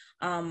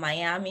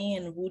 Miami,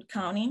 and Wood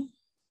County.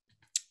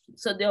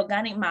 So the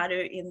organic matter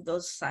in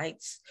those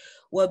sites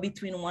were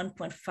between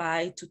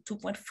 1.5 to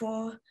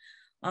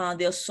 2.4.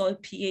 Their soil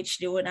pH,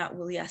 they were not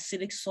really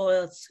acidic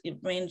soils. It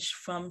ranged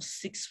from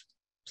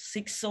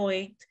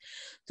 6.08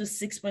 to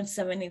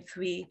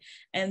 6.73,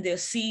 and their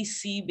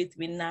CEC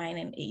between 9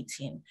 and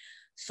 18.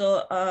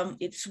 So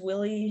it's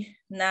really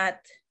not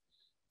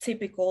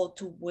typical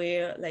to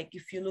where, like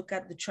if you look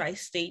at the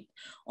tri-state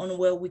on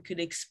where we could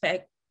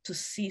expect to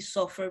see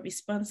sulfur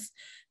response,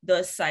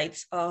 those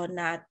sites are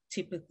not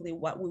typically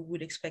what we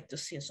would expect to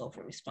see a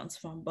sulfur response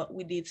from, but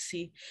we did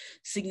see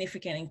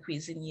significant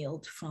increase in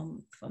yield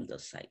from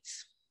those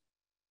sites.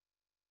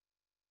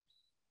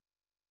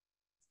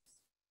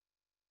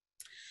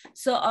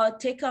 So our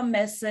take-home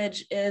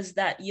message is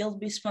that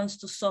yield response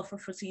to sulfur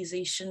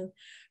fertilization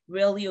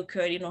rarely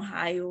occurred in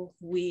Ohio.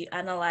 We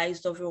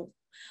analyzed over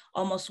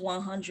almost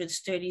 100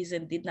 studies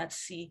and did not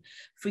see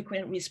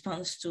frequent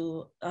response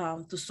to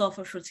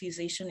sulfur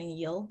fertilization in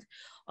yield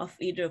of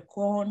either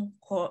corn,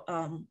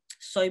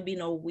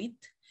 soybean, or wheat.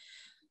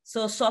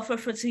 So sulfur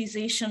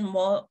fertilization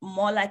more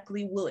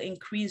likely will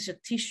increase your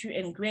tissue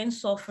and grain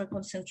sulfur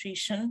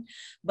concentration,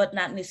 but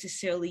not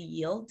necessarily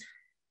yield.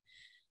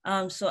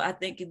 So I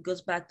think it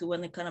goes back to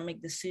when they kind of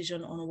make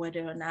decision on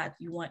whether or not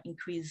you want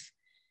increase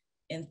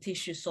in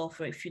tissue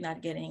sulfur if you're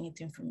not getting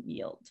anything from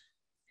yield.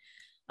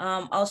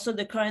 Also,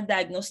 the current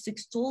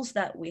diagnostics tools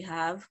that we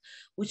have,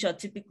 which are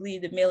typically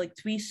the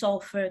Mehlich-3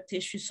 sulfur,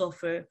 tissue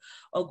sulfur,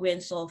 or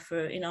grain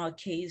sulfur, in our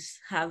case,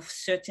 have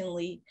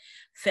certainly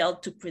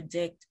failed to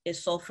predict a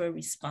sulfur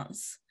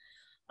response.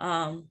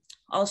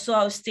 Also,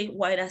 our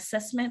statewide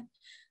assessment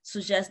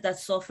suggests that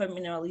sulfur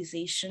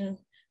mineralization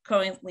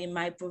currently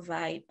might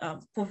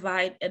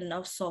provide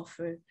enough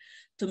sulfur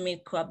to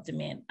meet crop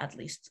demand, at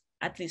least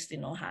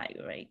in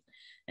Ohio, right?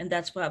 And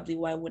that's probably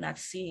why we're not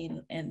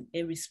seeing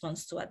a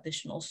response to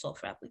additional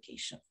sulfur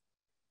application.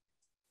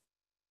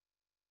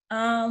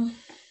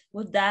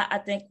 With that, I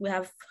think we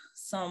have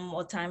some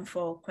more time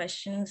for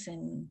questions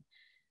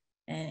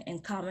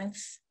and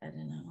comments. I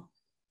don't know.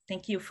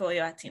 Thank you for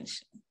your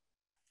attention.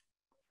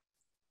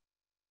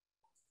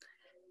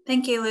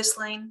 Thank you,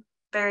 Louceline.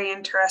 Very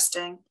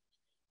interesting.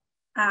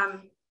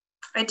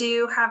 I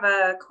do have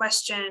a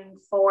question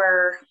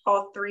for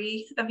all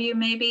three of you,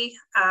 maybe.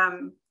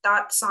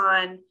 Thoughts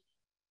on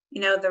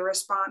the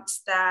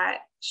response that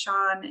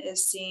Shaun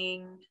is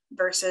seeing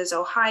versus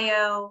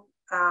Ohio.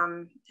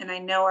 And I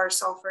know our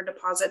sulfur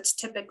deposits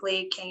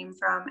typically came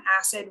from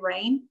acid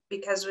rain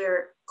because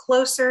we're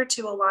closer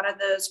to a lot of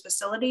those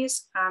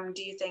facilities.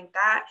 Do you think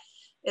that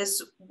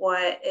is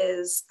what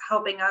is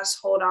helping us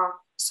hold off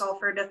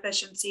sulfur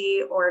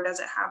deficiency, or does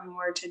it have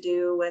more to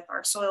do with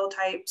our soil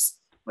types?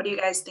 What do you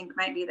guys think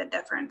might be the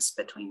difference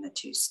between the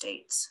two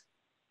states?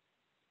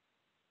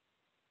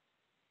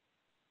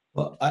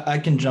 Well, I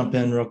can jump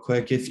in real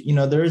quick. If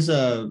there's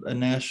a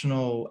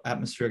national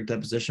atmospheric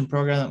deposition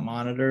program that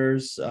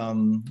monitors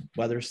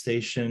weather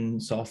station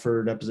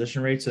sulfur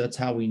deposition rates. So that's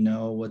how we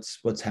know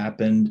what's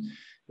happened.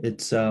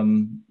 It's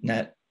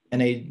NADP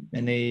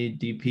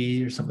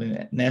or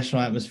something,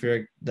 National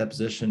Atmospheric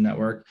Deposition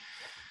Network.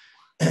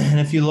 And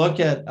if you look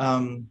at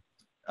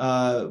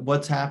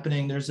what's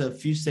happening, there's a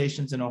few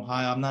stations in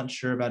Ohio. I'm not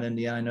sure about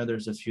Indiana. I know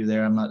there's a few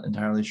there. I'm not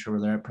entirely sure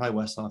where they're at. Probably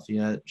West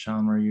Lafayette,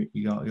 Shaun, where you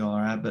all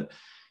are at. But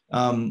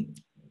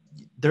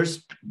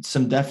there's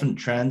some definite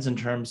trends in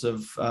terms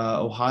of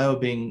Ohio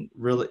being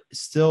really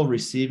still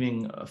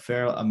receiving a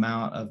fair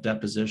amount of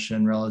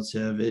deposition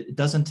relative. It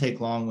doesn't take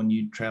long when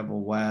you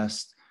travel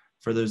west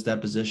for those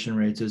deposition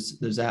rates,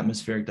 those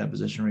atmospheric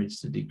deposition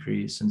rates to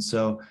decrease. And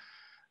so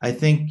I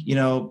think,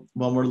 when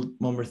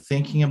we're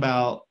thinking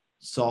about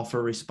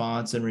sulfur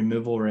response and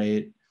removal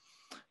rate,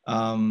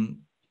 Louceline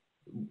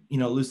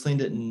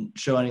didn't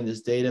show any of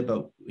this data,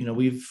 but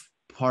we've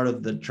part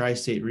of the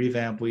tri-state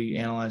revamp, we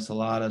analyzed a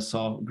lot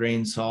of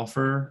grain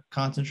sulfur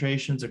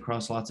concentrations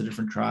across lots of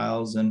different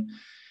trials. And,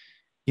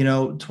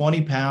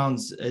 20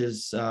 pounds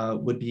is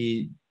would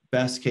be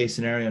best case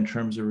scenario in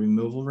terms of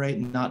removal rate,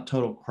 not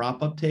total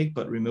crop uptake,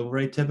 but removal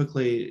rate.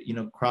 Typically,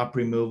 crop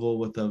removal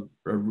with a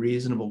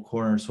reasonable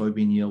corn or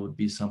soybean yield would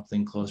be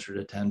something closer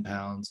to 10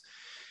 pounds.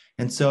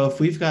 And so if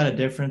we've got a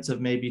difference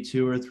of maybe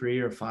 2 or 3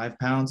 or 5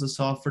 pounds of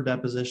sulfur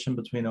deposition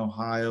between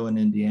Ohio and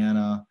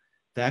Indiana,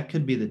 that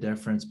could be the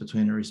difference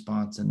between a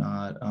response and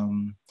not.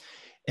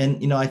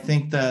 And I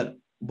think that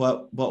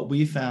what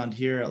we found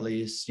here, at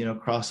least,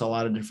 across a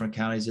lot of different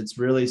counties, it's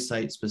really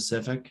site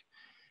specific.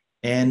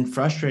 And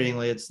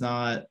frustratingly, it's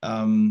not,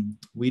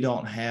 we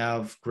don't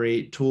have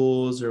great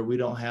tools, or we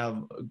don't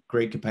have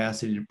great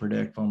capacity to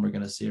predict when we're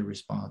going to see a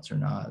response or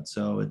not.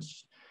 So it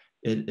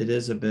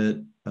is a bit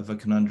of a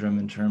conundrum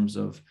in terms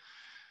of,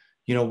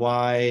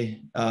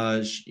 why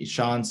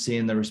Shaun's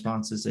seeing the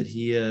responses that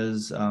he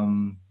is.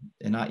 And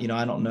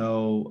I don't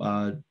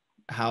know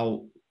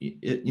how,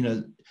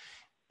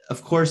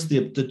 of course,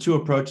 the two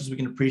approaches, we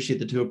can appreciate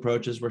the two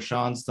approaches where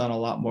Shaun's done a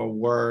lot more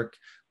work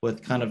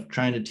with kind of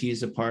trying to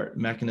tease apart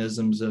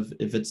mechanisms of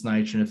if it's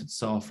nitrogen, if it's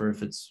sulfur,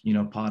 if it's,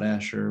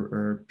 potash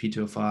or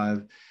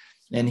P2O5.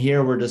 And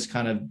here we're just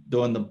kind of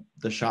doing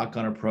the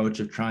shotgun approach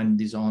of trying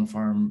these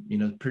on-farm,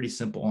 pretty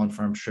simple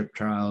on-farm strip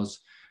trials,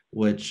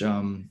 which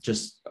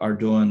just are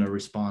doing a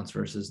response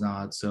versus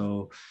not.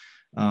 So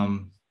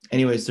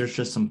anyways, there's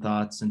just some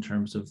thoughts in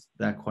terms of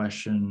that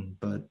question,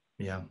 but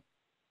yeah.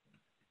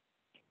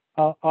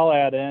 I'll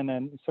add in,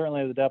 and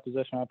certainly the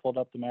deposition, I pulled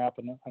up the map,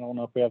 and I don't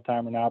know if we have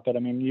time or not, but I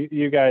mean,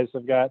 you guys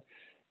have got,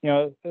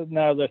 now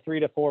the 3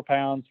 to 4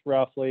 pounds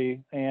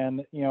roughly.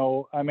 And,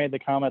 I made the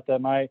comment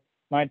that my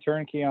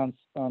turnkey on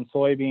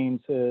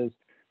soybeans is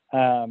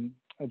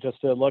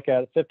just to look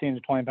at 15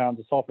 to 20 pounds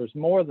of sulfur is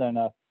more than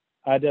enough.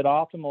 I did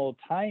optimal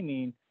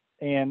timing,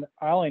 and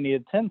I only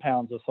needed 10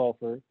 pounds of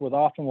sulfur with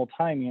optimal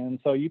timing. And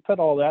so you put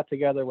all that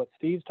together, what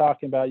Steve's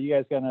talking about, you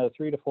guys got another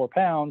 3 to 4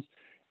 pounds,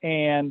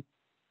 and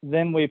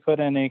then we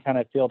put in any kind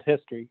of field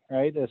history,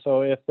 right?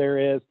 So if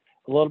there is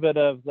a little bit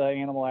of the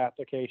animal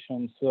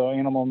applications, so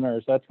animal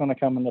nerves, that's going to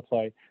come into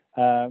play.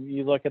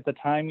 You look at the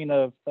timing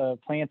of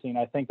planting.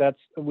 I think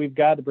we've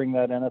got to bring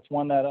that in. It's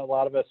one that a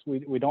lot of us,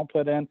 we don't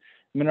put in.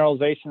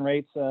 Mineralization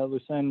rates,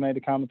 Louceline made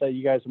a comment that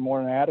you guys are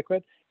more than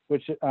adequate,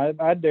 which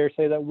I dare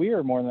say that we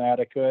are more than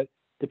adequate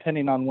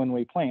depending on when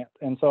we plant.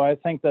 And so I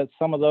think that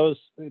some of those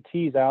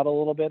tease out a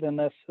little bit in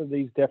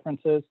these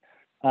differences.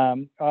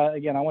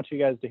 Again, I want you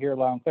guys to hear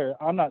loud and clear.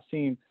 I'm not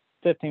seeing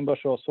 15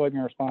 bushel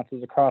soybean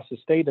responses across the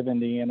state of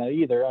Indiana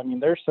either. I mean,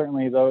 there's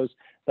certainly those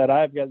that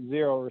I've got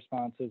 0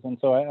 responses. And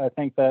so I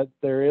think that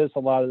there is a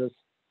lot of this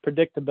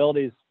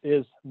predictability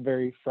is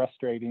very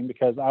frustrating,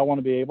 because I want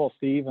to be able,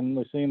 Steve and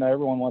Louceline,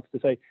 everyone wants to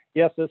say,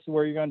 yes, this is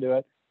where you're going to do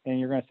it, and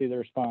you're going to see the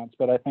response.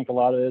 But I think a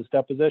lot of it is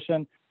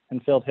deposition,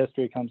 and field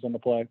history comes into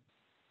play.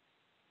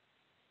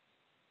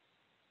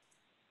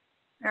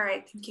 All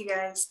right, thank you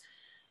guys.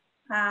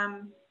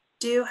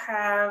 Do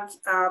have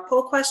a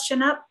poll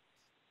question up.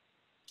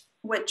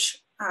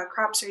 Which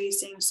crops are you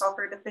seeing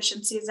sulfur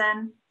deficiencies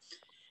in?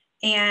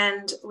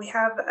 And we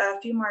have a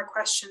few more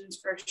questions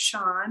for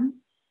Shaun.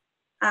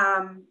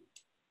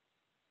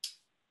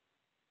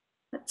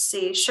 Let's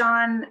see,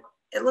 Shaun,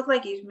 it looked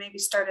like you maybe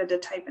started to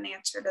type an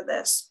answer to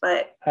this,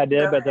 but I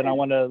did, but then I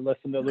wanted to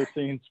listen to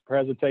Louceline's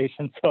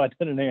presentation, so I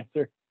didn't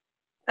answer.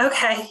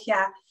 Okay,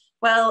 yeah.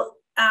 Well,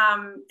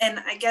 and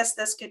I guess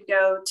this could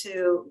go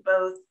to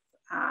both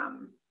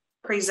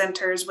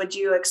presenters. Would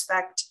you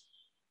expect,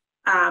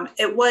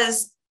 it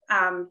was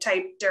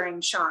typed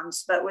during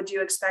Shaun's, but would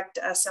you expect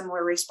a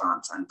similar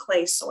response on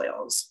clay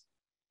soils?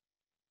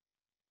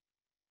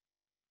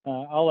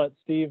 I'll let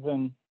Steve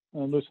and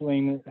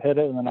Louceline hit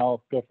it, and then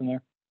I'll go from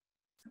there.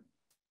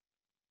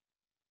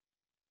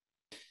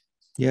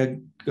 Yeah,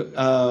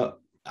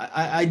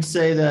 I'd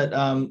say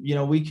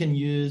that, we can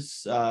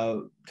use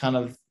kind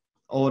of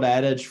old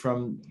adage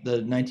from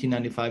the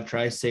 1995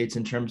 tri-states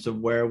in terms of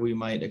where we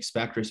might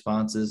expect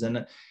responses.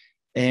 And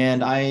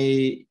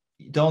I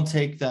don't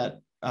take that.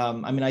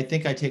 I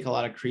think I take a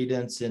lot of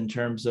credence in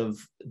terms of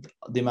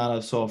the amount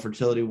of soil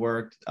fertility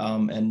work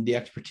and the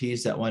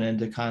expertise that went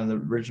into kind of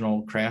the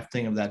original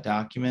crafting of that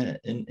document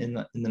in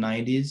the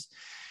 90s.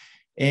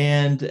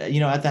 And,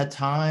 at that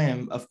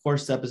time, of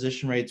course,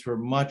 deposition rates were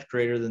much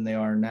greater than they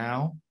are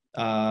now.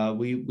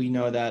 We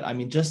know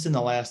that, just in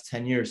the last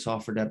 10 years,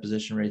 sulfur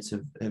deposition rates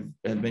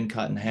have been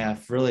cut in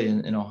half, really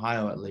in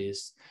Ohio, at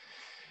least.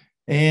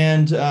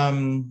 And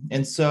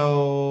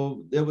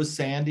so it was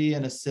sandy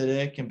and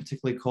acidic and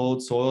particularly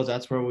cold soils.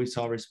 That's where we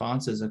saw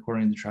responses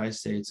according to the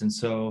tri-states. And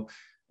so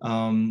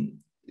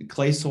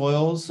clay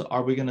soils,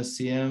 are we going to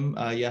see them?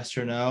 Yes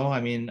or no?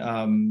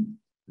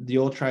 The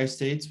old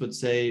tri-states would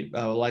say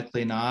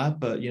likely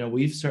not, but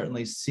we've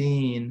certainly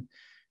seen,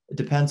 it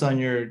depends on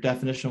your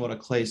definition of what a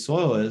clay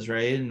soil is,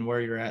 right, and where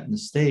you're at in the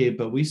state,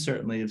 but we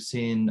certainly have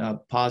seen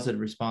positive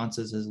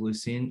responses, as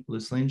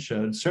Louceline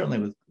showed,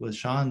 certainly with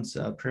Shaun's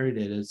prairie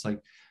data. It's like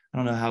I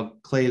don't know how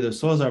clay those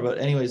soils are, but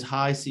anyways,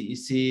 high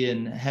CEC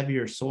and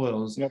heavier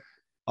soils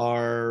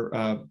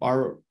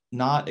are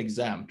not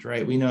exempt,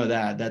 right? We know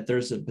that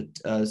there's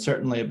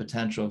certainly a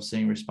potential of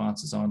seeing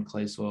responses on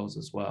clay soils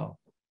as well.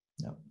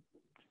 Yep.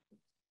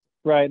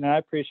 Right, and I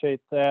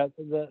appreciate that.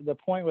 The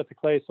point with the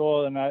clay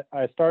soil, and I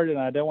started,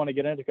 and I don't want to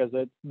get into because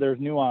there's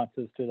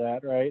nuances to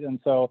that, right? And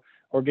so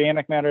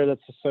organic matter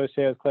that's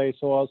associated with clay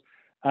soils,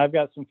 I've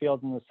got some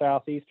fields in the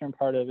southeastern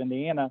part of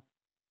Indiana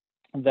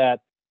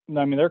that,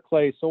 I mean, they're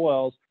clay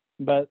soils,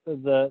 but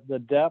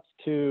the depth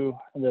to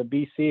the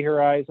BC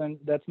horizon,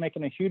 that's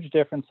making a huge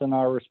difference in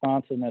our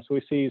responsiveness.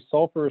 We see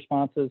sulfur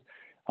responses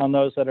on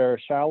those that are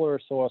shallower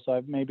soil. So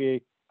I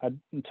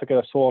took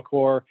a soil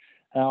core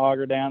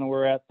auger down, and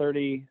we're at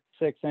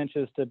 36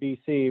 inches to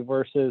BC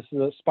versus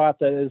the spot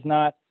that is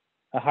not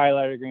a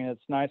highlighter green.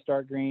 It's nice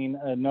dark green,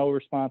 no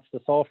response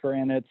to sulfur,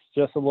 and it's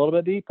just a little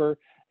bit deeper.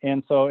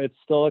 And so it's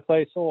still a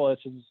clay soil.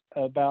 It's just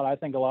about, I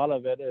think a lot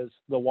of it is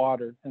the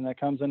water, and that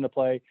comes into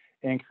play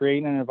in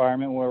creating an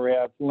environment where we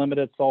have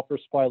limited sulfur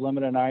supply,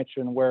 limited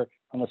nitrogen, where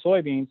on the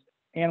soybeans,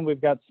 and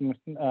we've got some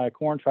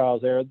corn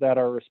trials there that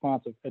are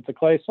responsive. It's a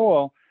clay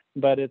soil,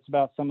 but it's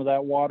about some of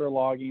that water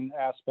logging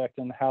aspect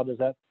and how does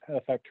that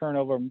affect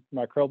turnover,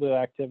 microbial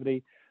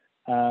activity.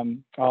 I'll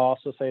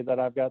also say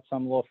that I've got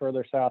some a little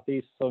further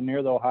southeast, so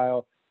near the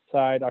Ohio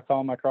side, I call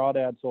them my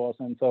crawdad soils.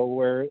 And so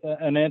where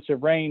an inch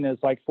of rain is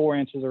like 4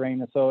 inches of rain.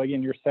 And so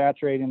again, you're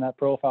saturating that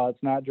profile.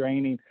 It's not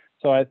draining.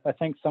 So I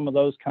think some of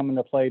those come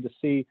into play to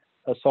see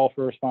a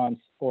sulfur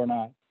response or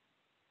not.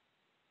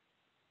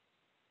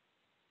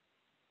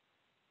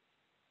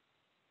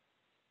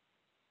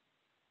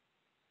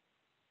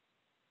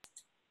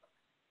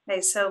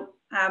 Okay, so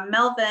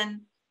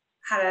Melvin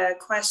had a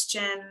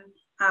question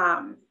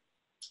on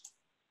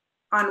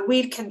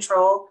weed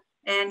control,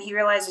 and he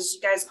realizes you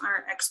guys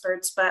aren't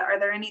experts, but are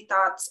there any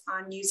thoughts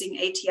on using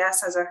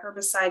ATS as a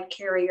herbicide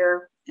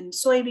carrier in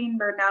soybean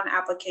burn down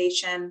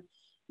application?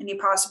 Any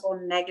possible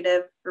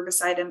negative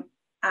herbicide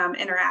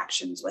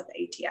interactions with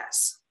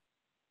ATS?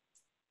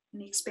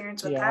 Any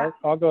experience with that?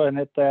 I'll go ahead and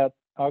hit that.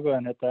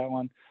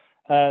 One.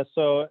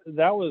 So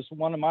that was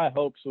one of my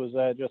hopes, was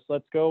that just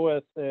let's go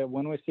with,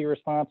 when we see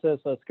responses,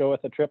 let's go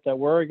with a trip that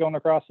we're going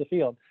across the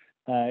field.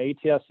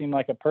 ATS seemed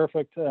like a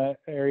perfect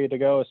area to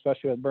go,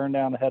 especially with burn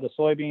down ahead of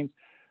soybeans.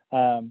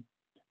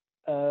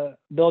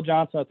 Bill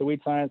Johnson at the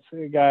Weed Science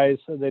guys,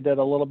 they did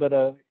a little bit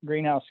of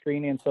greenhouse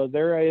screening. So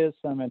there is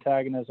some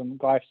antagonism.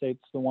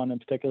 Glyphosate's the one in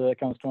particular that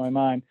comes to my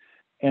mind.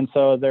 And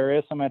so there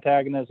is some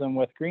antagonism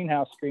with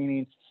greenhouse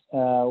screening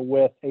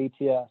with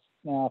ATS.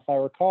 Now, if I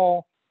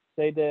recall,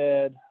 they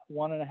did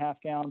 1.5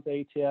 gallons of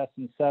ATS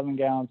and 7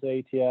 gallons of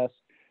ATS.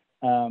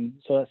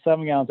 So at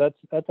 7 gallons,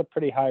 that's a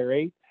pretty high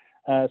rate.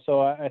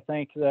 So I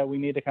think that we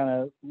need to kind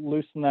of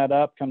loosen that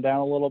up, come down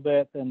a little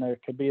bit, and there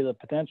could be the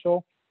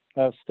potential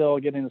of still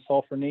getting the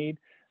sulfur need.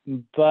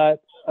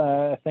 But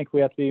I think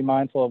we have to be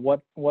mindful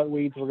of what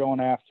weeds we're going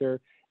after.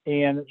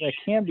 And it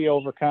can be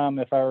overcome,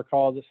 if I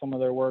recall, some of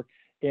their work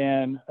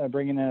in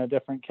bringing in a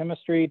different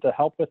chemistry to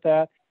help with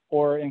that,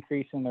 or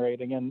increasing the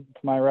rate. Again, to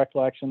my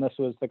recollection, this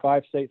was the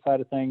glyphosate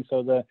side of things.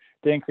 So the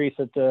increase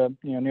it to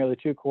nearly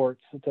 2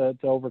 quarts to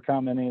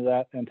overcome any of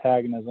that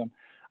antagonism.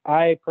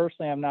 I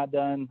personally have not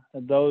done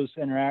those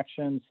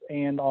interactions,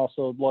 and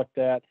also looked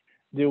at,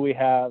 do we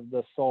have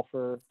the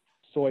sulfur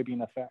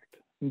soybean effect?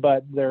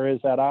 But there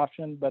is that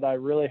option, but I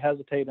really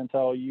hesitate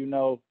until you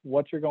know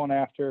what you're going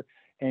after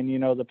and you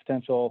know the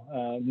potential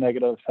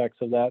negative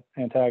effects of that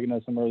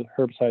antagonism or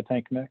herbicide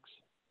tank mix.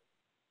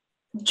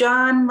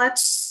 John,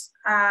 let's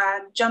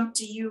jump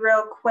to you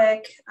real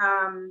quick.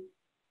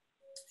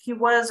 He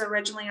was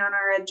originally on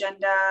our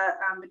agenda,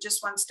 but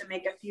just wants to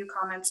make a few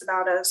comments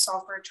about a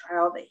sulfur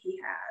trial that he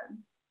had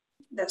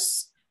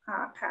this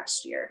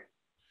past year.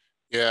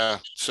 Yeah,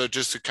 so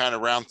just to kind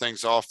of round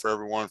things off for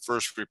everyone,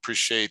 first, we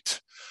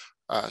appreciate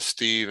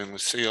Steve and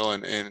Lucille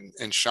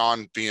and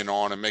Shaun being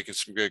on and making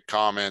some good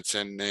comments.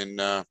 And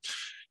I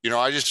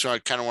just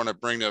kind of want to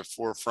bring to the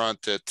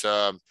forefront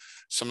that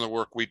some of the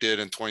work we did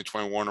in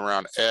 2021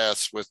 around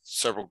S with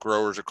several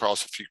growers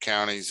across a few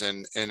counties,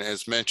 and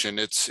as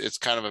mentioned, it's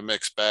kind of a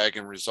mixed bag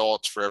in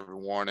results for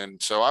everyone.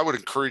 And so I would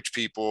encourage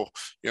people,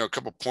 a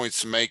couple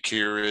points to make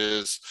here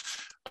is,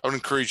 I would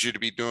encourage you to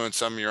be doing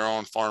some of your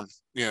own farm,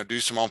 do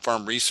some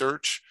on-farm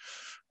research,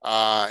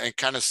 and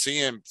kind of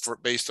seeing,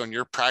 based on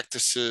your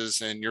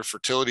practices and your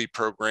fertility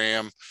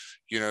program,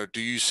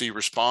 do you see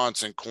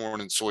response in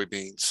corn and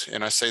soybeans?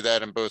 And I say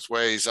that in both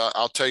ways.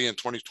 I'll tell you, in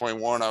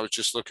 2021, I was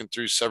just looking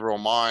through several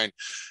of mine.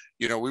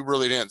 We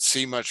really didn't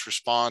see much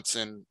response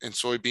in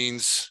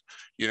soybeans,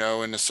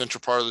 in the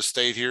central part of the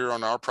state here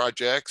on our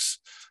projects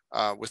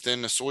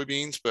within the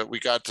soybeans, but we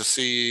got to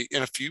see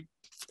in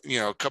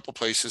a couple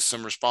places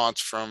some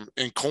response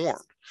in corn.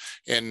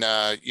 And,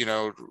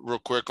 real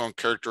quick on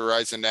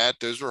characterizing that,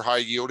 those were high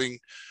yielding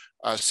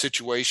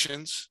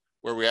situations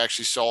where we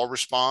actually saw a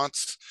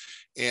response.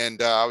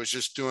 And I was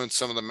just doing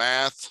some of the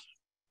math,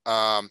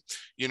 in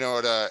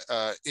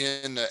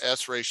the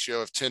S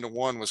ratio of 10 to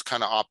 1 was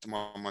kind of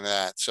optimum on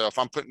that. So if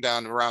I'm putting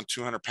down around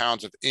 200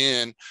 pounds of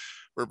N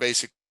we're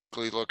basically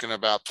looking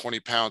about 20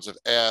 pounds of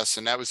S,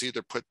 and that was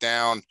either put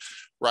down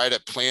right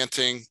at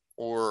planting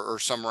or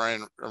somewhere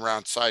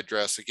around side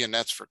dress. Again,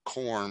 that's for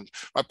corn.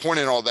 My point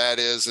in all that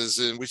is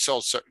we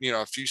saw, you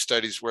know, a few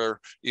studies where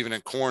even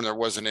in corn there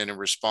wasn't any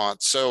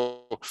response.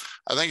 So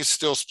I think it's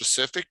still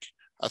specific.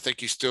 I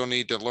think you still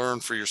need to learn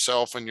for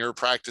yourself and your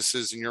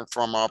practices and your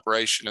farm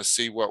operation to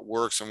see what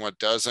works and what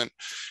doesn't.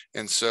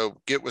 And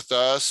so get with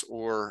us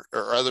or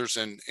others,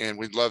 and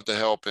we'd love to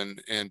help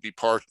and be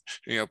part,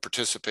 you know,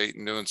 participate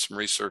in doing some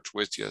research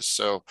with you.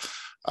 So,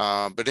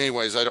 but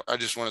anyways, I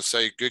just want to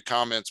say good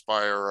comments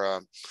by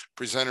our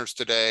presenters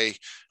today.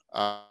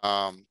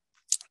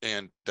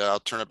 And I'll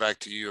turn it back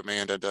to you,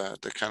 Amanda,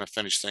 to kind of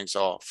finish things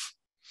off.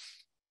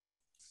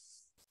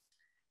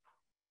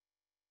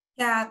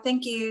 Yeah,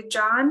 thank you,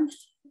 John.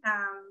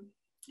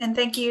 And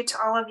thank you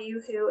to all of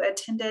you who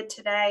attended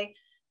today.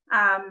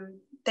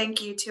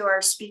 Thank you to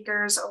our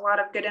speakers, a lot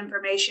of good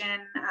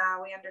information.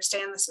 We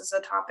understand this is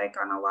a topic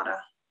on a lot of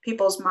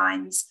people's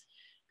minds.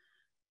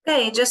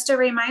 Okay, just a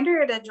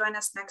reminder to join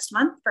us next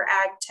month for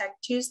Ag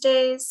Tech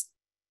Tuesdays,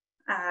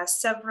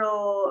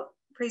 several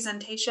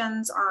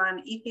presentations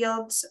on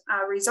eFields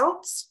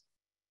results,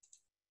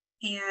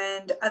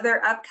 and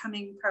other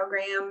upcoming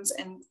programs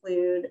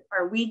include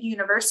our weed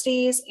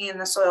universities and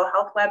the soil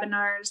health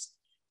webinars.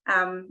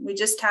 We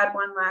just had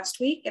one last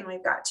week, and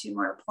we've got 2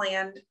 more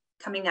planned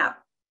coming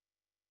up.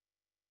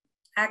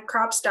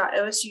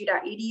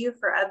 agcrops.osu.edu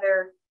for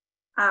other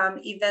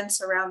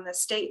events around the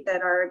state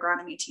that our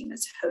agronomy team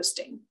is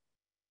hosting.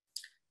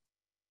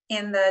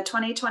 And the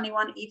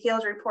 2021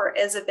 eField report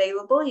is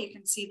available. You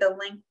can see the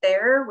link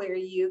there where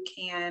you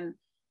can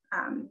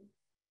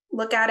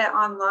look at it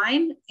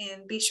online,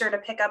 and be sure to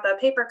pick up a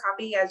paper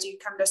copy as you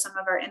come to some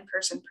of our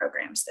in-person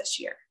programs this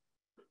year.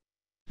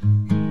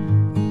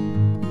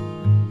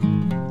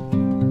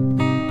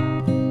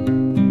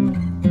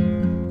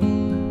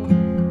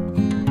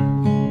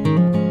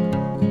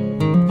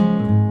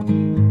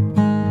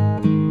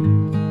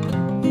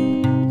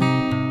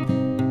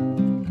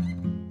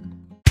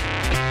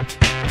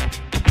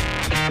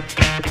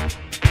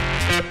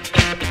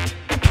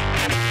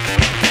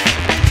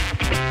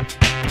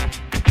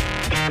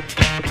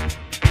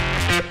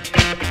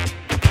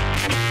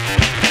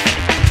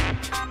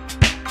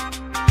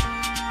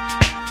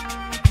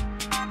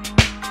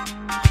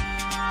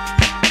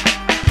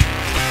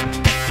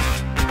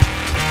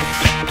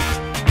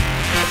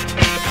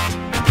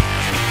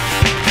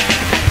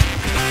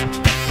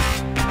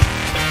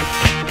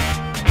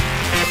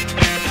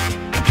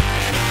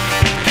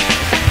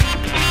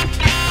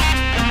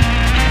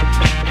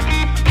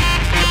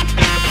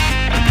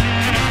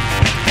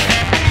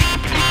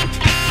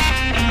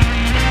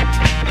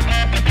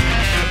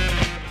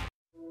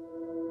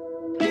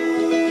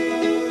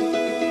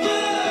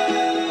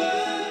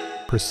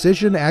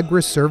 Precision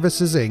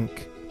Agri-Services,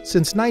 Inc.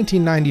 Since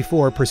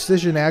 1994,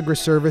 Precision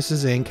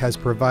Agri-Services, Inc. has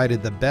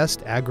provided the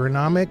best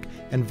agronomic,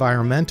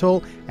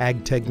 environmental,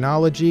 ag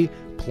technology,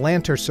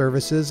 planter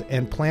services,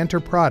 and planter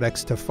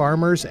products to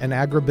farmers and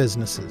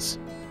agribusinesses.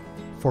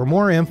 For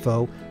more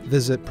info,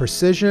 visit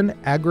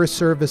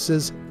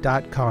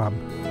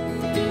precisionagriservices.com.